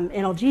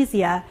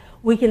analgesia,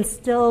 we can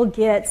still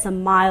get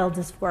some mild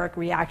dysphoric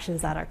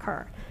reactions that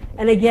occur.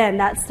 And again,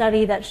 that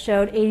study that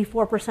showed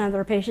 84% of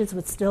their patients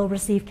would still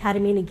receive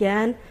ketamine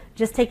again,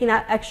 just taking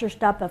that extra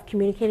step of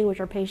communicating with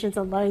your patients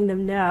and letting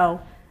them know,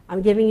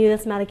 I'm giving you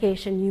this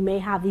medication, you may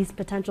have these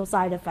potential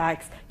side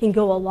effects, can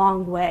go a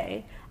long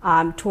way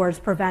towards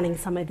preventing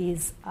some of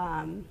these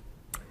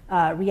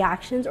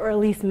reactions, or at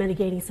least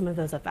mitigating some of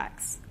those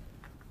effects.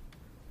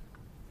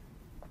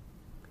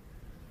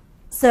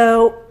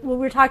 So when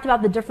we talked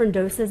about the different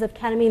doses of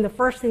ketamine, the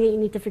first thing that you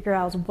need to figure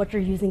out is what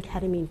you're using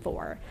ketamine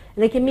for.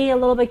 And it can be a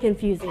little bit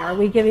confusing. Are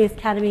we giving this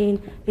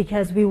ketamine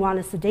because we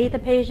want to sedate the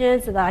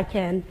patient so that I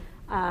can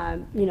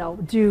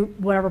do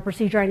whatever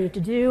procedure I need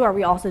to do? Are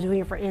we also doing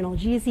it for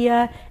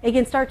analgesia? It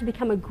can start to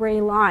become a gray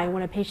line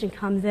when a patient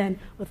comes in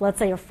with, let's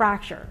say, a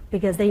fracture,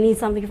 because they need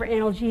something for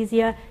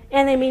analgesia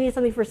and they may need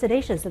something for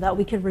sedation so that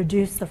we can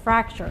reduce the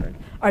fractured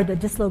or the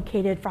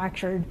dislocated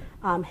fractured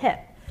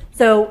hip.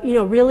 So,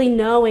 really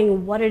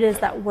knowing what it is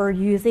that we're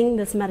using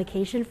this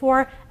medication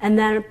for, and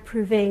then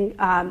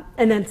and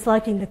then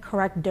selecting the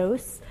correct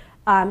dose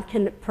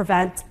can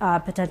prevent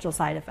potential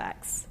side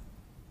effects.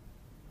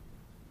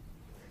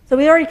 So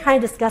we already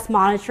kind of discussed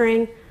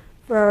monitoring.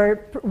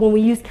 For when we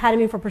use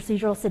ketamine for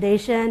procedural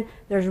sedation,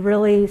 there's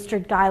really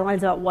strict guidelines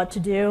about what to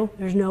do.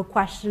 There's no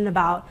question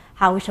about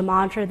how we should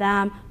monitor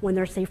them, when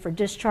they're safe for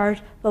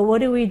discharge. But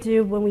what do we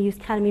do when we use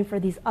ketamine for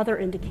these other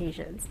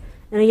indications?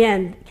 And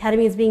again,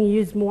 ketamine is being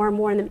used more and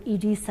more in the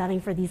ED setting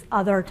for these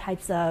other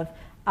types of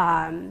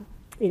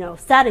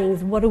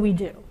settings. What do we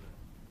do?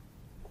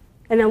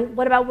 And then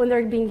what about when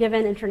they're being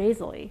given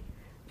intranasally?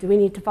 Do we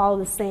need to follow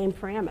the same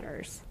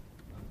parameters?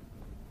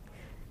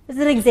 This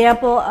is an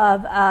example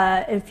of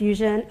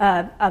infusion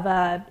of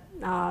a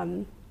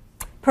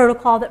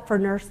protocol that for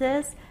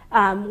nurses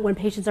when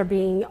patients are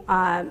being,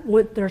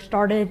 they're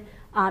started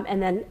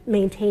and then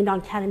maintained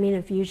on ketamine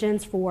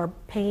infusions for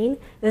pain.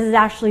 This is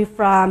actually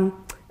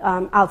from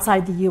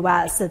outside the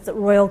U.S. It's at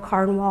Royal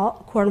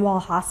Cornwall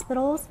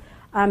Hospitals.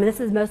 And this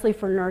is mostly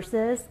for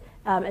nurses.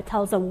 It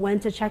tells them when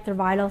to check their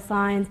vital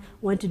signs,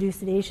 when to do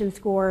sedation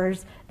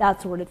scores,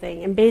 that sort of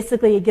thing. And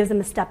basically it gives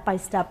them a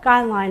step-by-step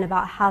guideline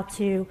about how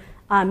to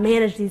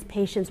manage these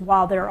patients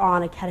while they're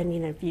on a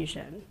ketamine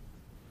infusion.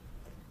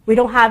 We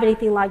don't have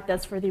anything like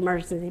this for the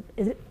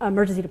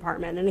emergency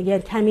department. And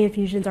again, ketamine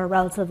infusions are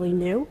relatively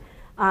new,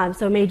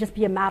 so it may just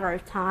be a matter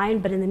of time.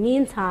 But in the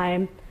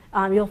meantime,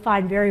 you'll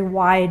find very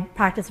wide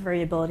practice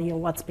variability in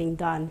what's being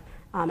done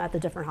at the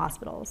different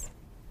hospitals.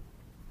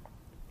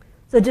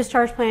 So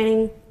discharge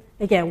planning,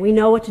 again, we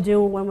know what to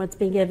do when it's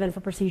being given for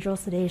procedural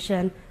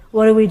sedation.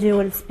 What do we do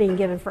when it's being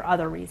given for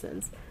other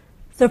reasons?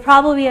 So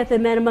probably at the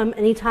minimum,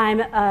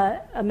 anytime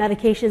a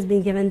medication is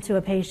being given to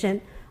a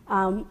patient,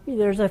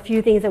 there's a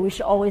few things that we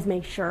should always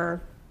make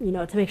sure,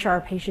 to make sure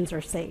our patients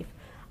are safe.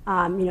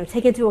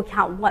 Take into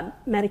account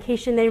what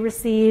medication they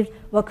received,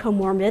 what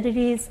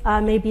comorbidities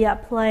may be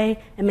at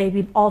play, and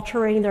maybe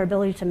altering their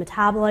ability to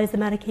metabolize the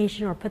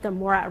medication or put them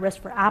more at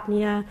risk for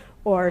apnea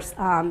or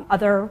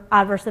other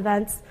adverse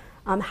events.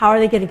 How are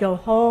they going to go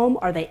home?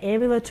 Are they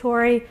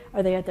ambulatory?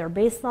 Are they at their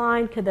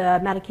baseline? Could the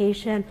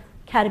medication,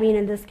 ketamine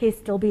in this case,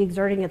 still be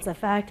exerting its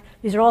effect?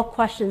 These are all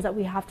questions that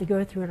we have to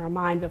go through in our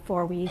mind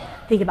before we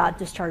think about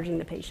discharging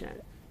the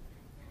patient.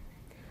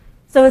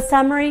 So in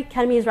summary,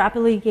 ketamine is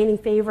rapidly gaining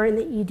favor in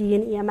the ED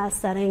and EMS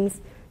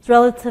settings. It's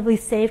relatively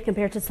safe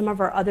compared to some of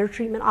our other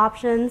treatment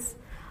options.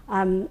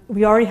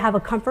 We already have a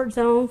comfort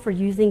zone for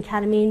using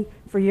ketamine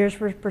for years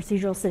for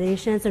procedural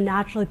sedation, so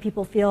naturally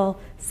people feel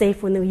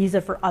safe when they use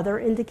it for other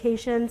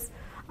indications.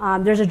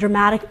 There's a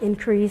dramatic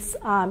increase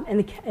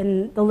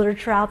in the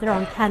literature out there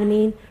on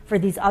ketamine for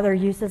these other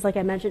uses, like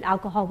I mentioned,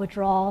 alcohol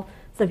withdrawal.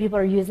 Some people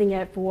are using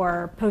it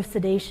for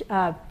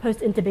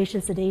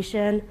post-intubation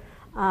sedation.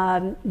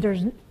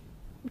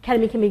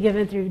 Ketamine can be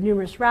given through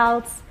numerous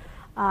routes,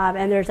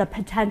 and there's a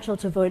potential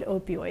to avoid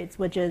opioids,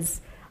 which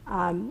is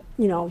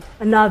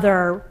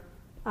another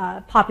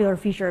popular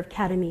feature of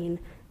ketamine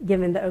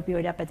given the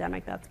opioid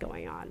epidemic that's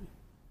going on.